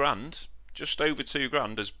 2 grand, just over 2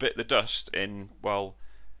 grand has bit the dust in, well,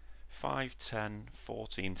 5, 10,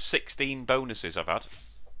 14, 16 bonuses I've had.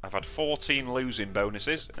 I've had 14 losing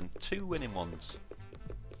bonuses and 2 winning ones.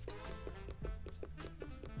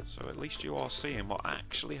 So at least you are seeing what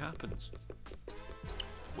actually happens.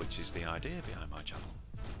 Which is the idea behind my channel.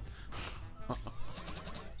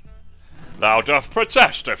 Thou doth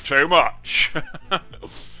protesteth too much.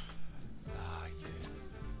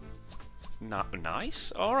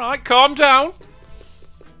 Nice. Alright, calm down.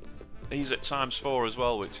 He's at ×4 as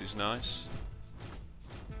well, which is nice.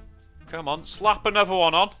 Come on, slap another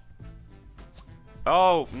one on.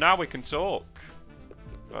 Oh, now we can talk.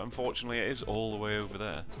 But unfortunately it is all the way over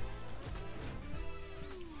there.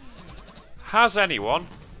 Has anyone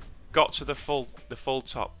got to the full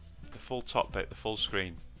top bit, the full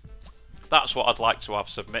screen? That's what I'd like to have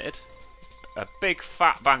submitted. A big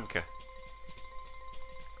fat banker.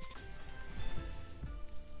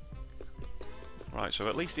 Right, so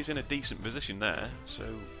at least he's in a decent position there. So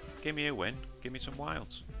give me a win, give me some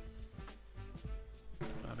wilds.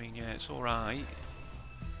 I mean, yeah, it's alright.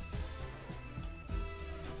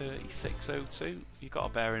 36.02. You've got to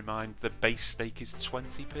bear in mind the base stake is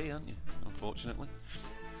 20p, haven't you? Unfortunately.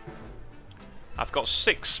 I've got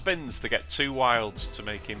 6 spins to get 2 wilds to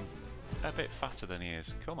make him a bit fatter than he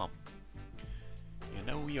is. Come on. You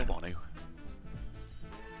know you want to.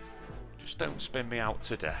 Just don't spin me out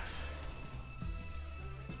to death.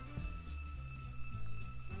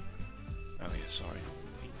 Oh yeah, sorry.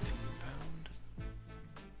 £18.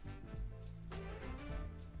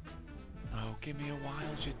 Oh, give me a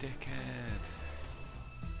wild, you dickhead.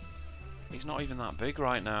 He's not even that big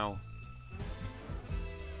right now.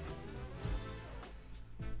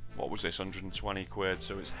 What was this? 120 quid.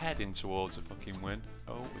 So it's heading towards a fucking win.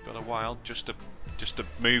 Oh, we got a wild just to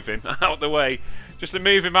move him out of the way. Just to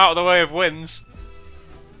move him out of the way of wins.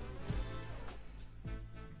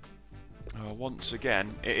 Oh, once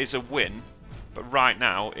again, it is a win, but right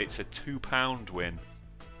now it's a £2 win.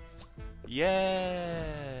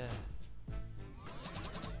 Yeah.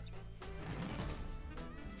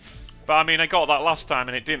 But I mean, I got that last time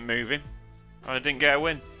and it didn't move him, and I didn't get a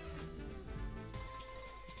win.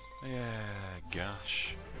 Yeah,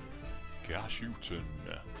 gosh. Gosh, Uton.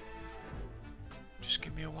 Just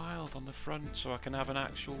give me a wild on the front so I can have an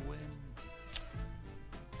actual win.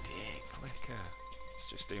 Dick clicker. It's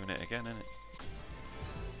just doing it again, isn't it?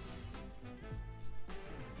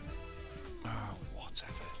 Oh,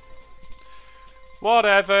 whatever.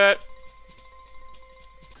 Whatever.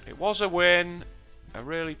 It was a win. A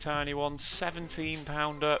really tiny one.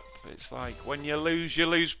 £17 up. It's like, when you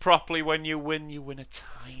lose properly. When you win a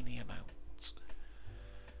tiny amount.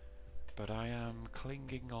 But I am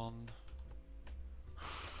clinging on.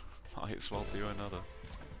 Might as well do another.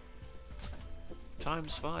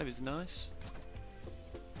 ×5 is nice.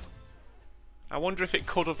 I wonder if it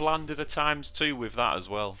could have landed a ×2 with that as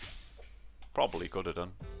well. Probably could have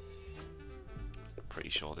done. Pretty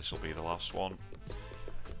sure this will be the last one.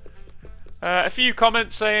 A few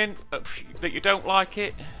comments saying that you don't like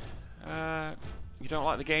it. You don't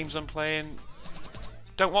like the games I'm playing.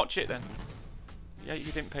 Don't watch it then. Yeah,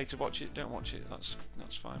 you didn't pay to watch it. Don't watch it. That's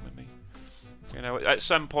fine with me. You know, at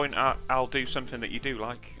some point I'll do something that you do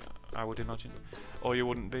like, I would imagine, or you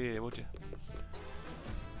wouldn't be here, would you?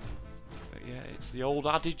 But yeah, it's the old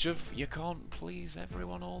adage of you can't please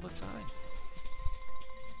everyone all the time.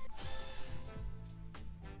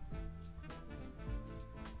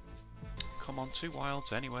 Come on, 2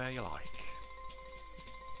 wilds anywhere you like.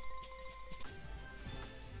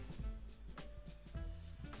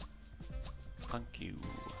 Thank you.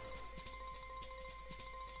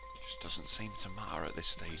 Just doesn't seem to matter at this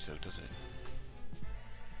stage though, does it?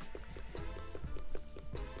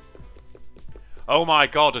 Oh my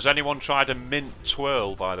god, has anyone tried a mint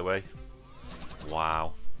twirl, by the way?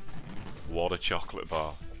 Wow. What a chocolate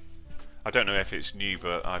bar. I don't know if it's new,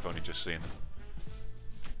 but I've only just seen it.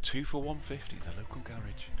 2 for £1.50 in the local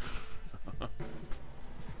garage.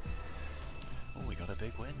 Oh, we got a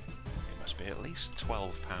big win. It must be at least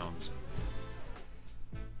 £12.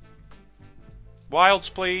 Wilds,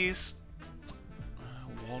 please.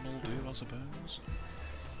 One will do, I suppose.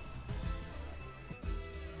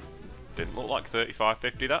 Didn't look like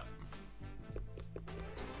 35.50 that.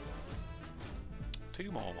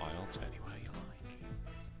 2 more wilds anywhere you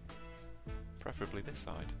like. Preferably this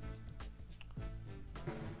side.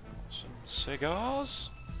 Some cigars.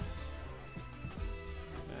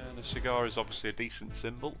 Yeah, the cigar is obviously a decent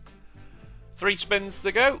symbol. 3 spins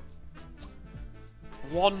to go.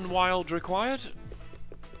 1 wild required.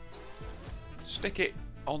 Stick it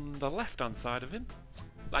on the left hand side of him.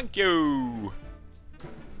 Thank you.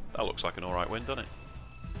 That looks like an alright win, doesn't it?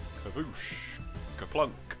 Kaboosh.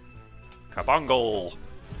 Kaplunk. Kabungle.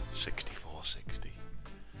 64.60.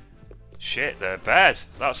 Shit, they're bad.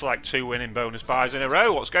 That's like 2 winning bonus buys in a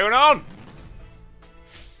row. What's going on?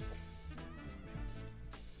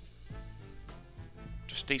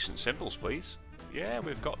 Just decent symbols, please. Yeah,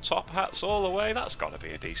 we've got top hats all the way. That's got to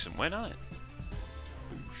be a decent win, hasn't it?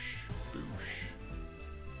 Boosh, boosh.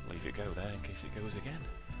 Leave it go there in case it goes again.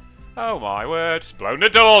 Oh my word, it's blown the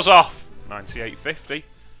doors off! 98.50.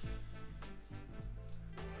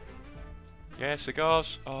 Yeah,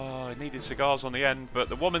 cigars. Oh, I needed cigars on the end, but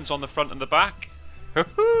the woman's on the front and the back.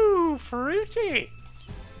 Hoo-hoo! Fruity!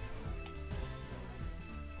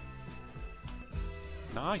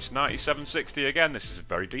 Nice, 97.60 again. This is a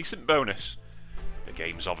very decent bonus. The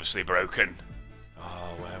game's obviously broken.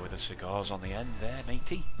 Oh, where were the cigars on the end there,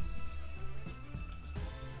 matey?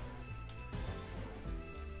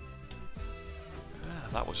 Ah,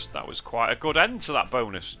 that was quite a good end to that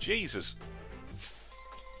bonus. Jesus.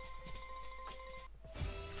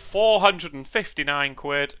 459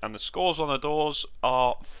 quid, and the scores on the doors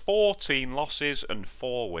are 14 losses and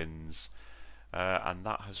 4 wins. And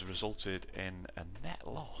that has resulted in a net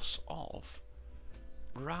loss of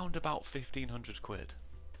round about 1,500 quid.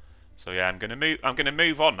 So yeah, I'm gonna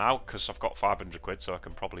move on now because I've got 500 quid, so I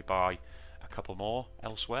can probably buy a couple more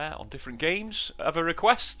elsewhere on different games. Other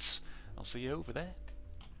requests? I'll see you over there.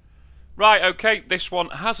 Right, okay, this one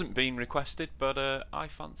hasn't been requested, but I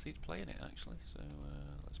fancied playing it actually. So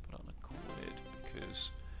let's put on a quid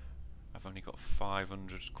because I've only got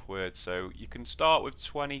 500 quid, so you can start with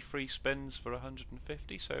 20 free spins for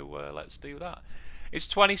 150, so let's do that. Is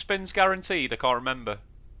 20 spins guaranteed? I can't remember.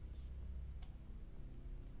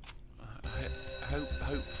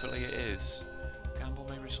 Hopefully it is. Gamble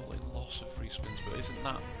may result in loss of free spins, but isn't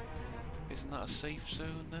that a safe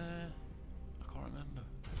zone there? I can't remember.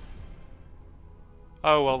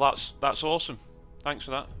 Oh well, that's awesome. Thanks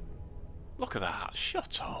for that. Look at that.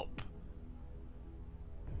 Shut up.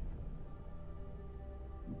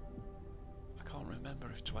 I can't remember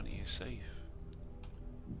if 20 is safe.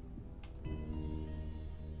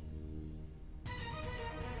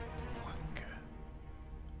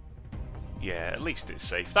 Yeah, at least it's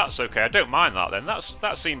safe. That's okay. I don't mind that then.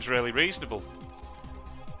 That seems really reasonable.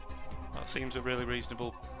 That seems a really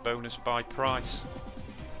reasonable bonus buy price.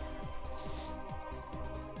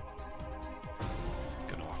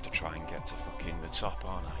 Gonna have to try and get to fucking the top,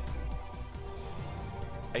 aren't I?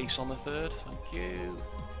 Ace on the third. Thank you.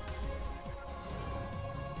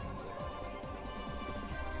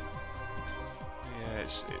 Yeah,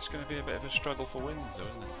 it's going to be a bit of a struggle for wins, though,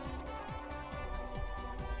 isn't it?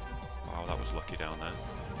 Wow, that was lucky down there.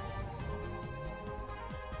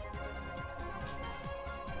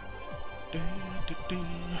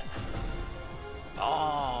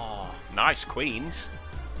 Oh, nice queens.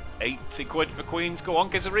 80 quid for queens. Go on,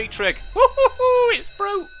 gives a retrig. Woohoo! It's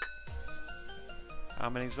broke. How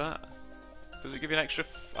many is that? Does it give you an extra?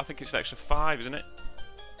 I think it's an extra 5, isn't it?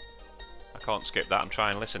 I can't skip that. I'm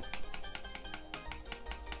trying to listen.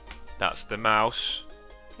 That's the mouse.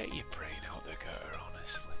 Get your brain out the gutter,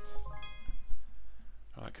 honestly.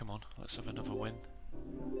 Alright, come on. Let's have another win.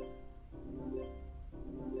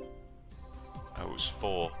 Oh, it was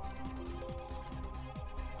 4.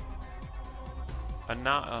 And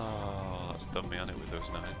now... Oh, that's done me on it with those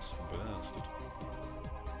 9s. Bastard.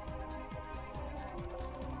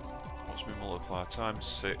 What's my multiplier? Times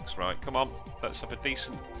 6. Right, come on. Let's have a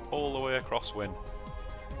decent all the way across win.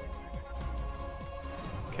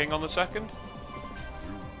 King on the second.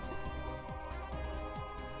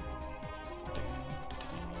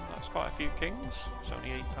 That's quite a few kings. It's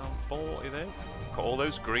only £8.40 there. Got all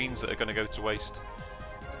those greens that are going to go to waste.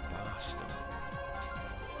 Bastard.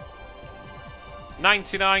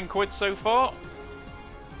 99 quid so far.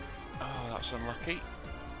 Oh, that's unlucky.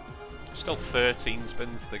 Still 13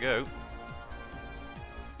 spins to go.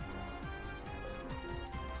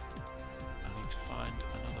 I need to find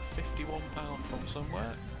another £51 from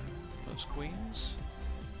somewhere. Those queens.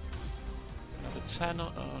 Another 10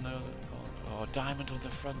 on... Oh no, oh, diamond on the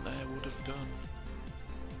front there would have done.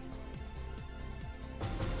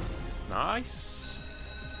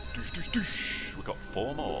 Nice. Doosh, doosh, doosh. We got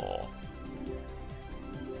 4 more.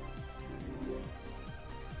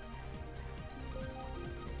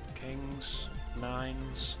 Kings,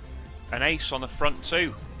 9s. An ace on the front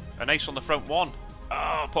too. An ace on the front 1.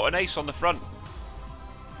 Oh, put an ace on the front.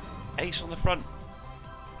 Ace on the front.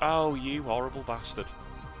 Oh, you horrible bastard.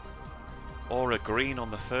 Or a green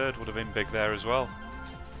on the third would have been big there as well.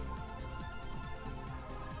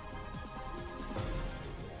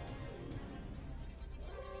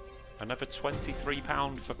 Another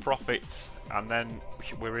 £23 for profits, and then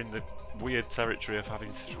we're in the weird territory of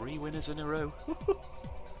having 3 winners in a row.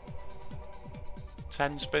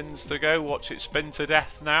 10 spins to go. Watch it spin to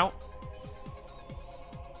death now.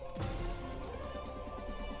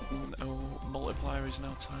 Oh, multiplier is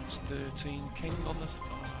now times 13. King on the...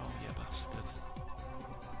 Oh, you bastard.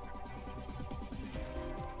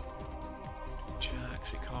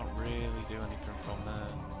 Jacks, it can't really do anything from there.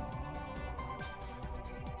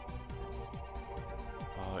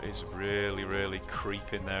 Oh, it is really, really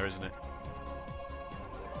creeping there, isn't it?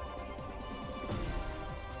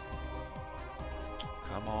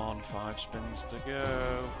 Come on, 5 spins to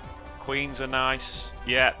go. Queens are nice.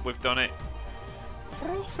 Yeah, we've done it.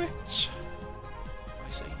 Profit.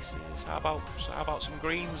 Nice aces. How about some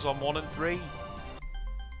greens on 1 and 3?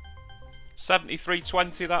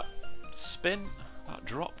 73.20 that spin, that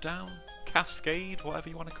drop down, cascade, whatever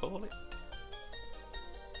you want to call it.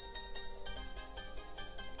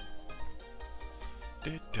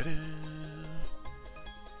 Da, da, da.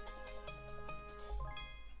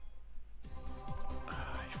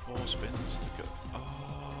 4 spins to go.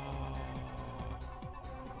 Oh.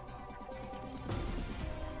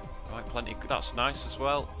 Right, plenty. That's nice as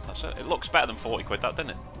well. It looks better than 40 quid, that,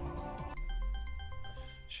 didn't it?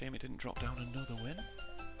 Shame it didn't drop down another win.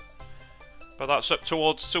 But that's up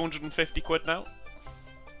towards 250 quid now.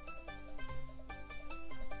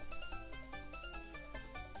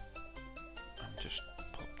 I'm just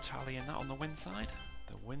tallying that on the win side.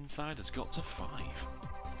 The win side has got to 5.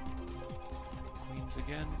 Queens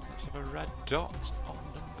again. Let's have a red dot on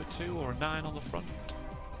number 2 or a 9 on the front.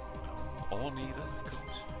 Or neither, of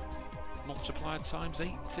course. Multiplied times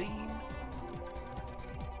 18.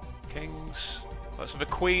 Kings. Let's have a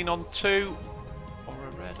queen on 2 or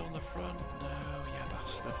a red on the front. No, you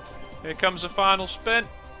bastard. Here comes the final spin.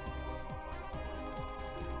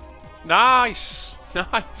 Nice!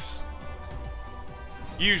 Nice!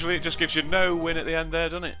 Usually it just gives you no win at the end there,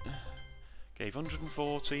 doesn't it? Gave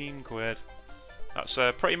 114 quid. That's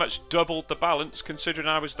pretty much doubled the balance, considering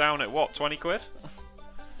I was down at, what, 20 quid?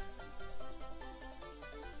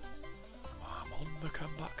 I'm on the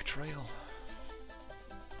comeback trail.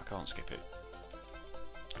 I can't skip it.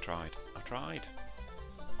 I tried.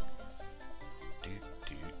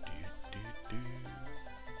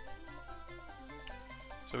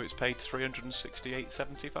 So it's paid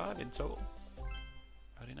 368.75 in total.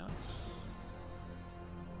 Very nice.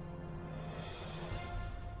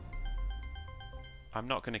 I'm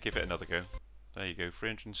not going to give it another go. There you go,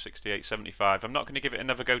 368.75. I'm not going to give it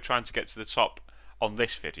another go trying to get to the top on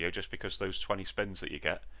this video, just because those 20 spins that you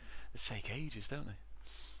get, they take ages, don't they?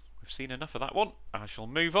 We've seen enough of that one. I shall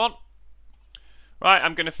move on. Right,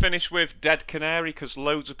 I'm going to finish with Dead Canary, because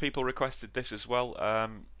loads of people requested this as well.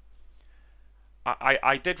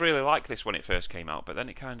 I did really like this when it first came out, but then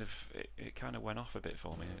it kind of went off a bit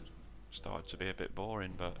for me. It started to be a bit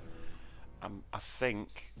boring, but I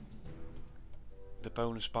think the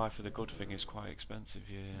bonus buy for the good thing is quite expensive.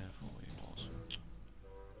 Yeah, I thought it was.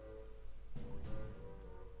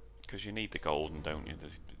 Because you need the golden, don't you?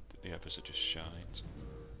 The others are just shines.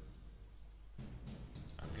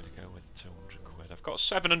 I'm going to go with 200 quid. I've got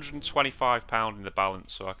 £725 in the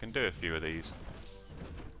balance, so I can do a few of these.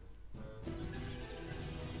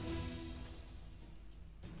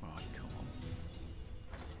 Right, come on.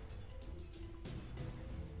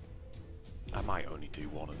 I might only do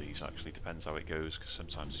one of these, actually. Depends how it goes, because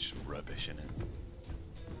sometimes it's just rubbish in it.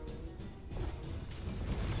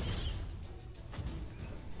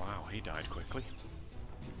 Wow, he died quickly.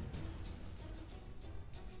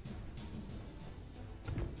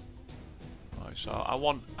 Right, so I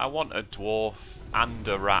want a dwarf and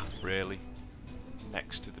a rat, really,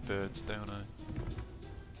 next to the birds, don't I?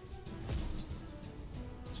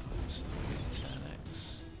 Times 3,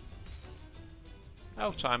 10x.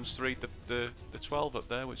 Oh, times 3, the 12 up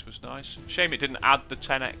there, which was nice. Shame it didn't add the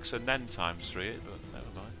 10x and then times 3 it, but never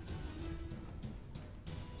mind.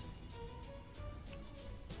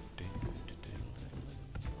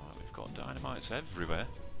 Right, we've got dynamites everywhere.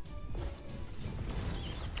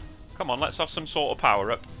 Come on, let's have some sort of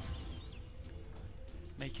power up.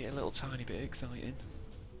 Make it a little tiny bit exciting.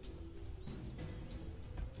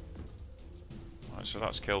 Right, so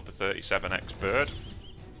that's killed the 37x bird.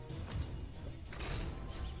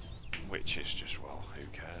 Which is just, well, who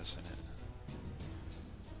cares, innit?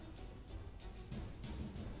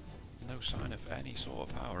 No sign of any sort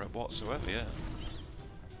of power up whatsoever, yeah.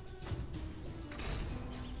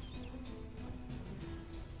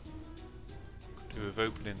 Could do with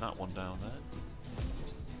opening that one down there.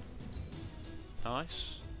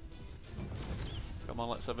 Nice. Come on,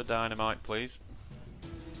 let's have a dynamite, please.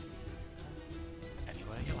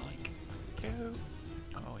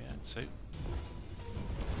 Oh yeah, 2.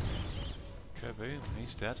 Kaboom,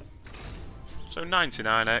 he's dead. So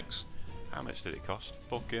 99x. How much did it cost?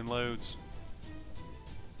 Fucking loads.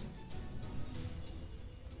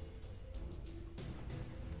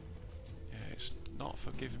 Yeah, it's not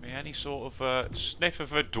for giving me any sort of sniff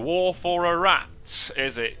of a dwarf or a rat,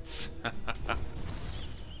 is it? I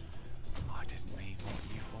didn't mean what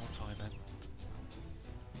you thought I meant.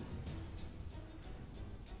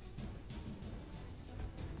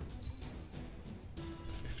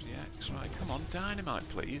 Right, come on, dynamite,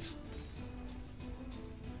 please.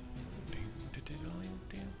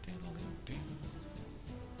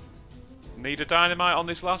 Need a dynamite on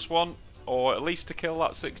this last one, or at least to kill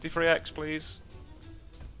that 63x, please.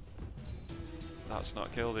 That's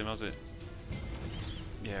not killed him, has it?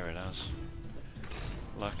 Yeah, it has.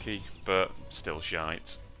 Lucky, but still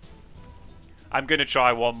shite. I'm gonna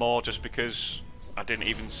try one more just because I didn't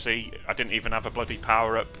even have a bloody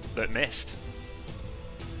power-up that missed.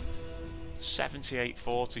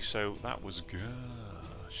 78.40, so that was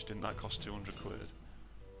gosh, didn't that cost 200 quid?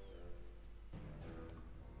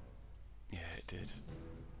 Yeah, it did.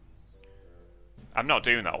 I'm not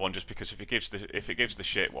doing that one just because if it gives the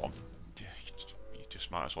shit one, you just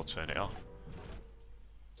might as well turn it off.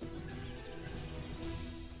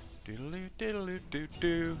 Diddle-oo, diddle-oo,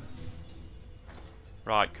 doo-doo.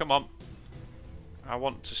 Right, come on. I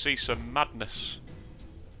want to see some madness.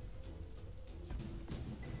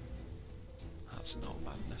 That's no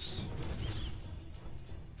madness.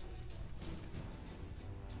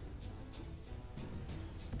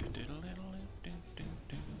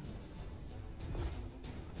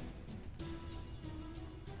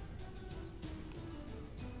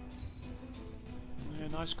 Yeah,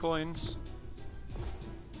 nice coins.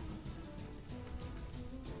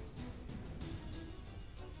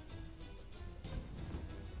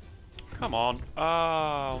 Come on.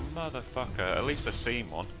 Oh, motherfucker. At least I've seen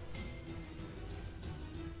one.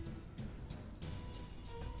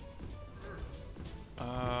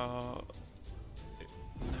 No.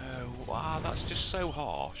 Wow, that's just so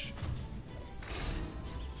harsh.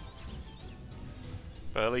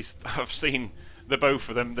 But at least I've seen the both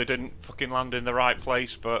of them. They didn't fucking land in the right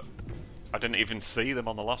place, but I didn't even see them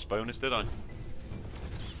on the last bonus, did I?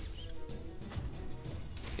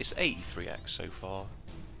 It's 83x so far.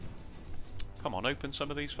 Come on, open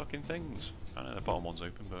some of these fucking things. I know the bottom one's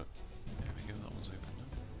open, but there we go, that one's open now.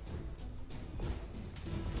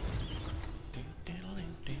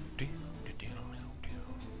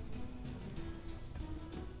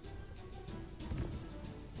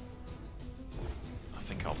 I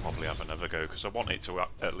think I'll probably have another go because I want it to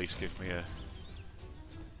at least give me a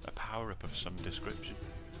power-up of some description.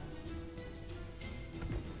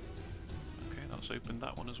 Okay, that's opened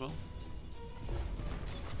that one as well.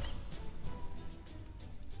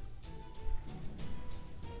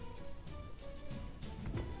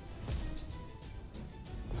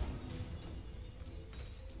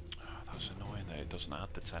 Doesn't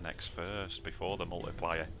add the 10x first before the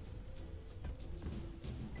multiplier.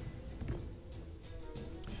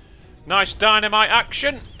 Nice dynamite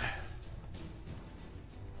action.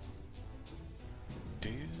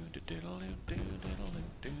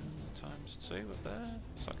 Times 2 up there.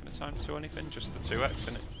 Is that going to times 2 anything? Just the 2x,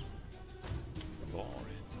 isn't it? Boring.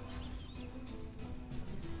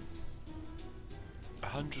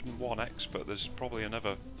 101x, but there's probably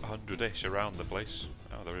another 100-ish around the place.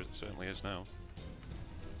 Oh, there certainly is now.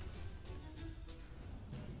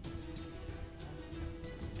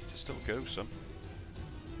 Need to still go some.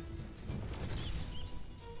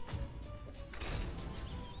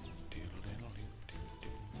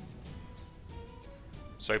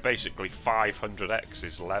 So basically 500x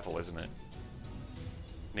is level, isn't it?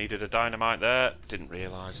 Needed a dynamite there. Didn't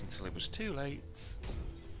realise until it was too late.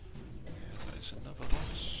 Yeah, there's another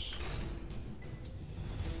loss.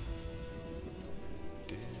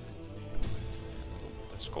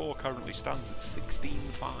 The score currently stands at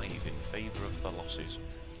 16-5 in favour of the losses.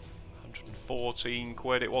 114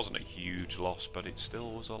 quid. It wasn't a huge loss, but it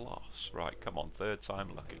still was a loss. Right, come on, third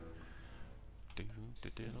time lucky.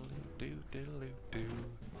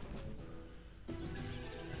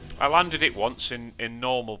 I landed it once in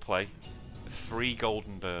normal play. 3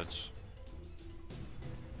 golden birds.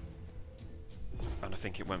 And I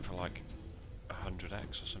think it went for like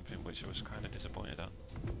 100x or something, which I was kind of disappointed at.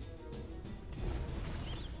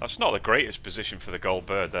 That's not the greatest position for the gold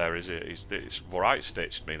bird there, is it? It's right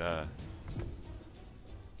stitched me there.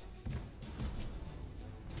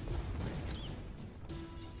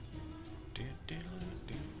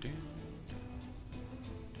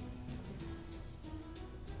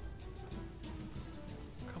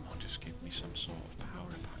 some sort of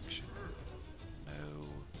power-up action? No.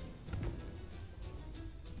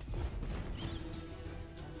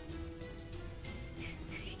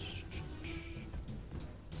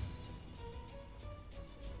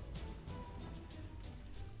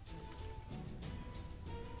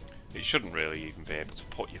 It shouldn't really even be able to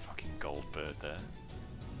put your fucking gold bird there.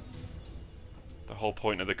 The whole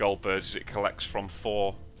point of the gold bird is it collects from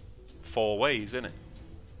four ways, isn't it?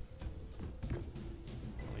 Well,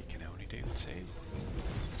 you can only do 2.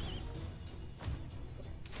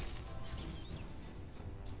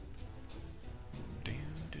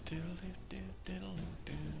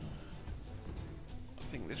 I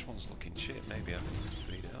think this one's looking shit. Maybe I can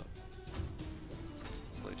speed it up.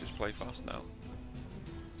 Will it just play fast now?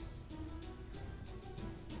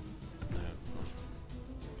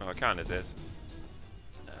 Oh, I kind of did.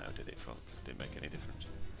 No, did it fun? Didn't make any difference.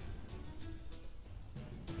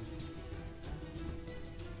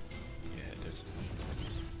 Yeah, it did.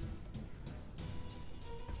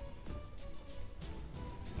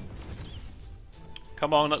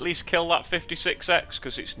 Come on, at least kill that 56x,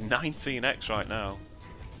 because it's 19x right now.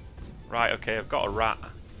 Right, okay, I've got a rat.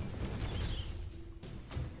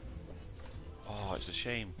 Oh, it's a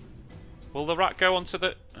shame. Will the rat go onto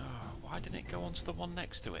the... Why didn't it go onto the one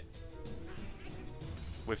next to it?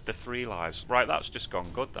 With the 3 lives. Right, that's just gone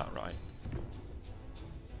good, that, right?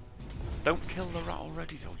 Don't kill the rat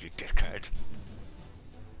already, though, you dickhead.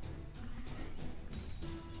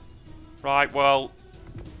 Right, well...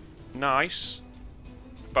 Nice.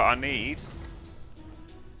 But I need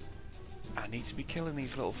to be killing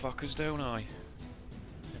these little fuckers, don't I?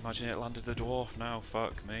 Imagine it landed the dwarf now,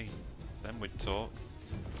 fuck me. Then we'd talk.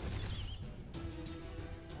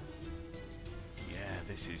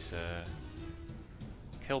 This is,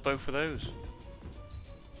 kill both of those.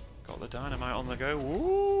 Got the dynamite on the go.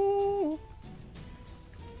 Woo!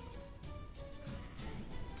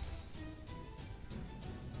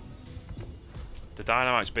 The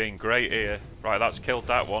dynamite's being great here. Right, that's killed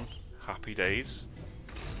that one. Happy days.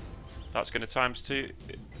 That's going to times 2.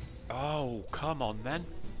 Oh, come on then.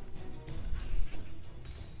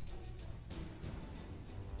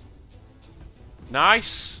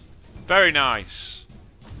 Nice. Very nice.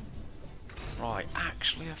 Right,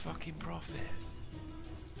 actually a fucking profit.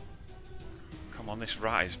 Come on, this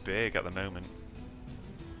rat is big at the moment.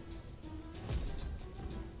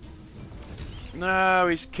 No,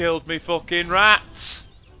 he's killed me fucking rat!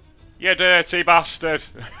 You dirty bastard!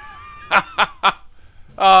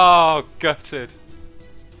 Oh, gutted.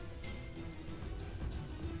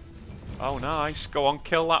 Oh, nice. Go on,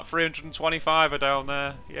 kill that 325er down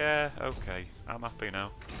there. Yeah, okay. I'm happy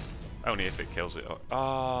now. Only if it kills it.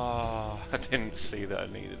 Oh, I didn't see that I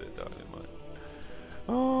needed it, didn't I?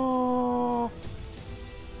 Oh,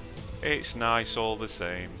 it's nice all the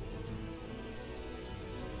same.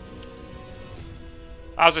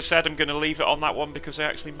 As I said, I'm going to leave it on that one because I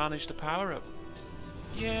actually managed to power up.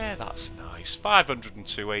 Yeah, that's nice. 500 and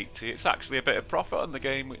 280. It's actually a bit of profit on the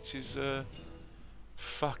game, which is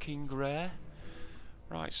fucking rare.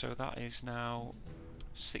 Right, so that is now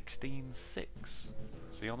 16.6.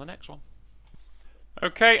 See you on the next one.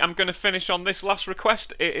 Okay, I'm going to finish on this last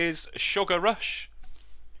request. It is Sugar Rush.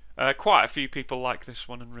 Quite a few people like this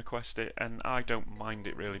one and request it, and I don't mind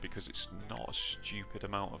it really because it's not a stupid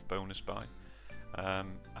amount of bonus buy. I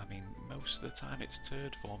mean, most of the time it's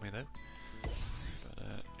turd for me though.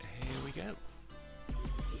 But here we go.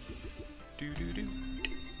 Do.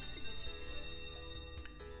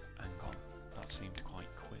 Hang on, that seemed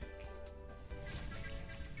quite quick.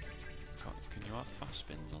 Can you have fast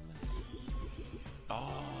spins on this?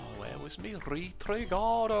 Oh, where was me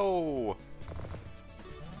retrigado?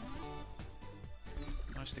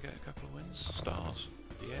 Nice to get a couple of wins. Stars.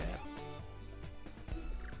 Yeah.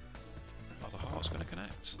 Are the hearts going to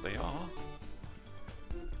connect? They are.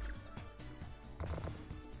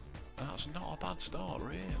 That's not a bad start,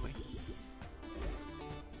 really.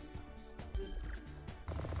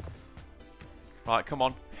 Right, come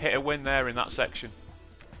on. Hit a win there in that section.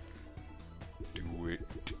 Do it.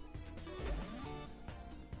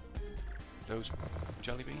 Those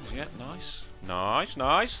jelly beans, yeah, nice. Nice,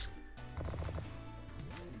 nice.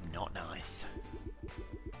 Not nice.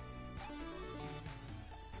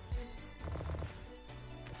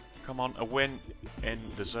 Come on, a win in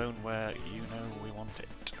the zone where you know we want it.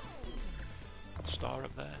 Star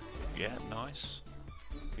up there. Yeah, nice.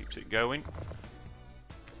 Keeps it going.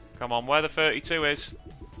 Come on, where the 32 is.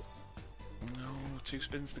 No, 2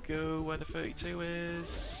 spins to go. Where the 32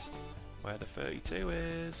 is. Where the 32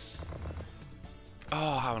 is.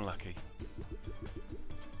 Oh, how unlucky.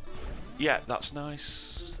 Yeah, that's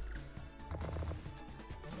nice.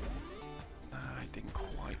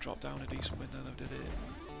 dropped down a decent win though, did it?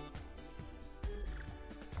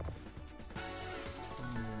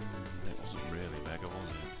 It wasn't really mega, was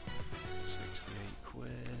it? 68 quid.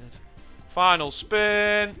 Final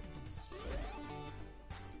spin!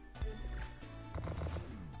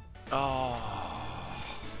 Oh,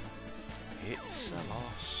 it's a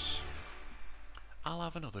loss. I'll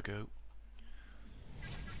have another go.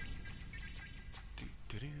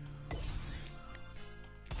 Do-do-do.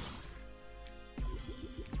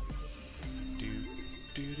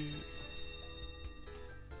 Do-do-do.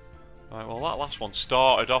 Right, well that last one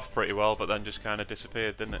started off pretty well, but then just kind of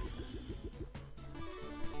disappeared, didn't it?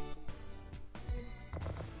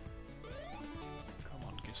 Come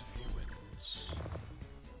on, give us a few wins.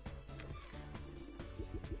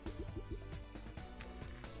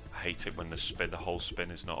 I hate it when the whole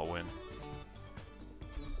spin is not a win.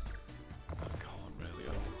 I can't really.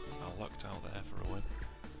 Oh, I lucked out there for a win.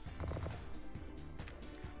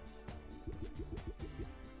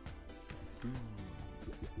 Boom.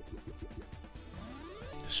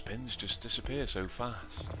 The spins just disappear so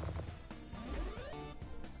fast.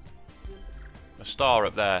 A star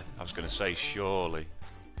up there, I was going to say, surely.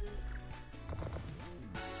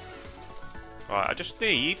 Right, I just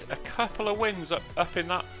need a couple of wins up in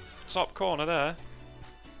that top corner there.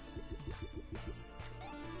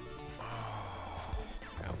 Oh,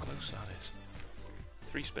 look how close that is.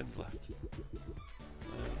 3 spins left.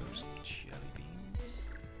 Those jelly beans.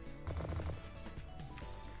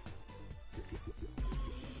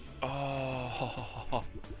 Oh,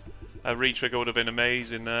 a re-trigger would have been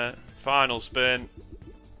amazing there. Final spin.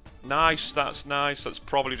 Nice, that's nice. That's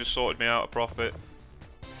probably just sorted me out a profit.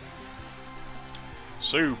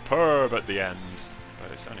 Superb at the end.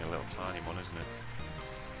 But it's only a little tiny one, isn't it?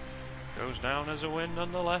 Goes down as a win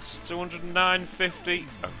nonetheless. 209.50.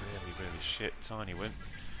 A really, really shit tiny win.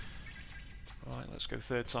 Right, let's go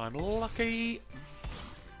third time. Lucky.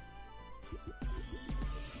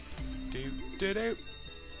 Do.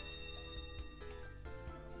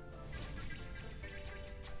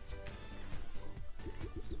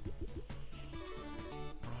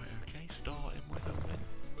 Starting with a win.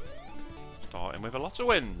 Starting with a lot of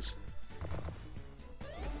wins.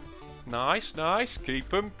 Nice, nice. Keep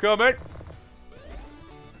them coming.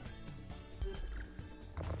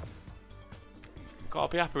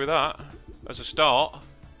 Gotta be happy with that as a start.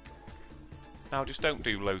 Now just don't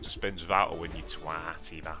do loads of spins without a win, you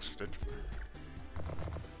twatty bastard.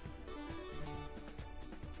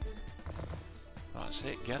 That's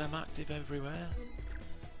it. Get them active everywhere.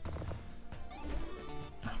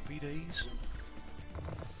 Happy days.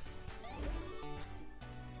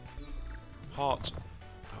 Heart.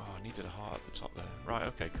 Oh, I needed a heart at the top there. Right,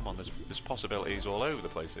 okay, come on, there's possibilities all over the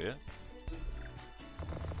place here.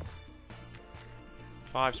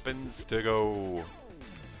 5 spins to go.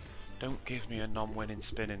 Don't give me a non-winning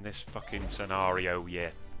spin in this fucking scenario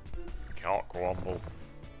yet. Cock-womble.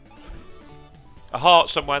 A heart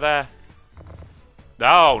somewhere there.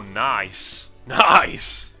 Oh, nice.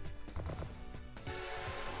 Nice!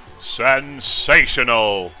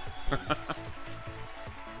 Sensational!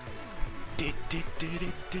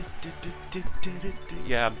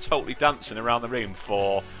 Yeah, I'm totally dancing around the room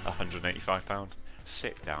for £185.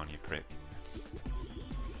 Sit down, you prick.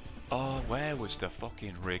 Oh, where was the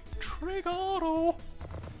fucking rig trigger?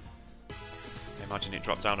 Imagine it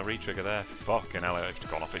dropped down a re-trigger there. Fucking hell, it would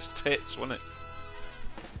have gone off his tits, wouldn't it?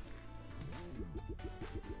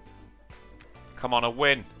 Come on, a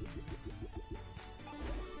win.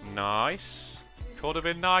 Nice. Could have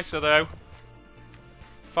been nicer though.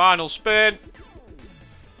 Final spin.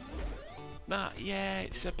 Yeah,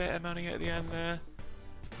 it's a bit of money at the end there.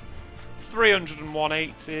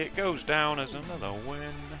 301.80. It goes down as another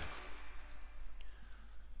win.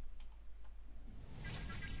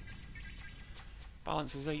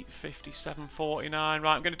 Balance is 857.49.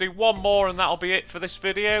 Right, I'm going to do one more and that'll be it for this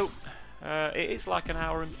video. It is like an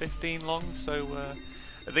hour and 15 long, so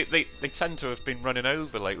they tend to have been running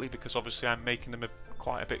over lately because obviously I'm making them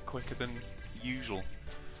quite a bit quicker than usual.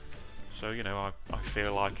 So, you know, I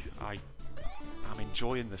feel like I'm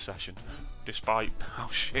enjoying the session, despite how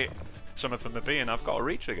shit some of them are being. I've got a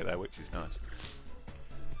re-trigger there, which is nice.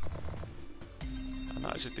 And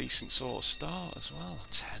that is a decent sort of start as well.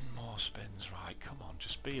 10 more spins, right, come on,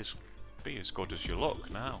 just be as good as you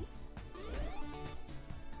look now.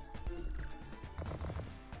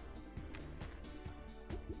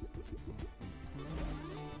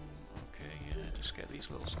 Okay, yeah, just get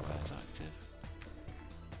these little squares active.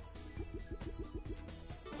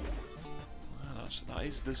 Well, that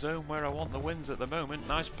is the zone where I want the wins at the moment.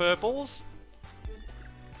 Nice purples.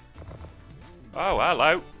 Oh,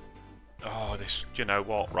 hello. Oh. Oh, this, you know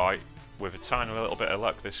what, right? With a tiny little bit of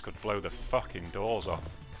luck, this could blow the fucking doors off.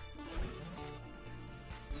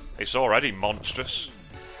 It's already monstrous.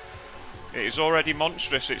 It is already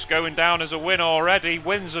monstrous. It's going down as a win already.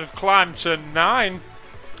 Wins have climbed to 9.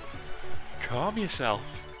 Calm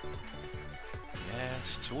yourself.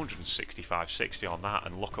 Yes, 265.60 on that,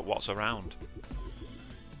 and look at what's around.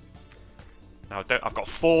 Now, I've got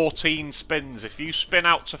 14 spins. If you spin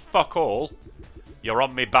out to fuck all, you're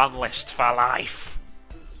on my ban list for life.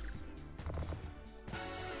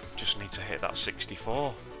 Just need to hit that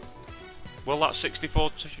 64. Will that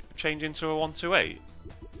 64 change into a 128?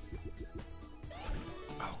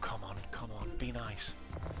 Oh, come on, be nice.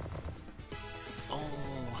 Oh,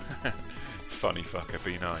 funny fucker,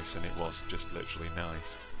 be nice, and it was just literally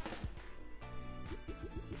nice.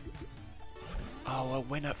 Oh, a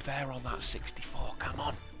win up there on that 64, come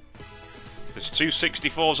on. There's 2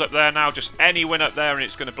 64s up there now, just any win up there and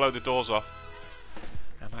it's going to blow the doors off.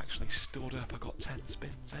 I'm actually stood up, I got 10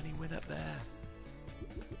 spins, any win up there.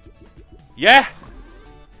 Yeah!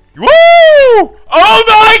 Woo! Oh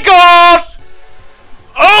my god!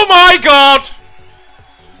 Oh my god!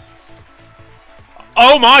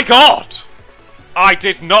 Oh my god! I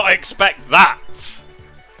did not expect that!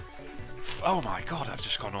 Oh my god, I've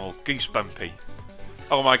just gone all goosebumpy.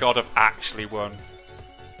 Oh my god, I've actually won.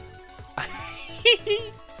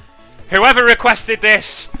 Whoever requested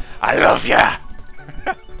this, I love ya!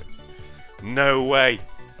 No way.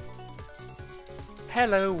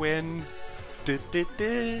 Hello, win. Oh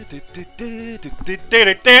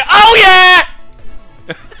yeah!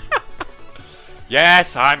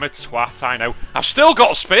 Yes, I'm a twat, I know. I've still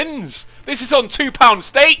got spins. This is on £2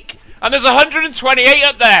 stake, and there's 128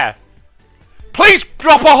 up there. Please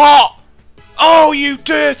drop a heart. Oh, you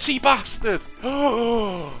dirty bastard.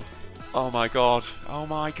 Oh my god. Oh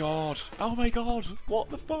my god. Oh my god. What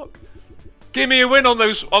the fuck? Give me a win on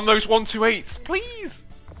those 128s, please.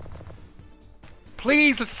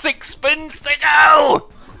 Please, there's 6 spins to go.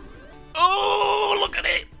 Oh, look at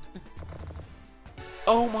it.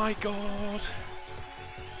 Oh my god.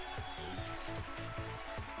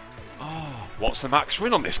 Oh, what's the max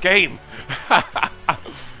win on this game?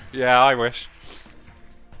 Yeah, I wish.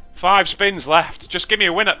 5 spins left. Just give me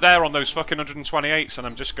a win up there on those fucking 128s and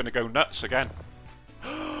I'm just going to go nuts again.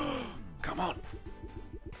 Come on.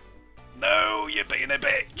 No, you're being a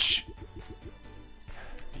bitch.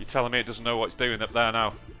 You're telling me it doesn't know what it's doing up there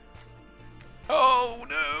now. Oh,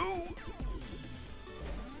 no.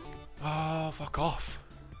 Oh, fuck off.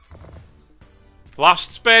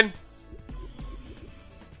 Last spin.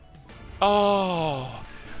 Oh.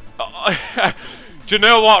 Do you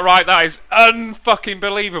know what, right? That is unfucking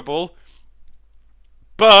believable.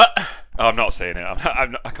 But oh, I'm not saying it.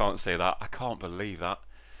 I can't say that. I can't believe that.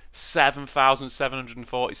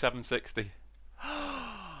 7,747.60.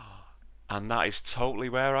 And that is totally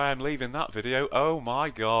where I am leaving that video. Oh my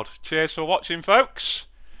god. Cheers for watching, folks.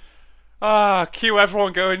 Cue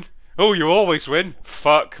everyone going, oh, you always win.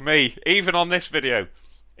 Fuck me. Even on this video.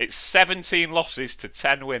 It's 17 losses to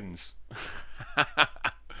 10 wins.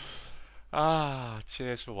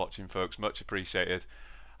 Cheers for watching, folks. Much appreciated.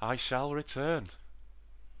 I shall return.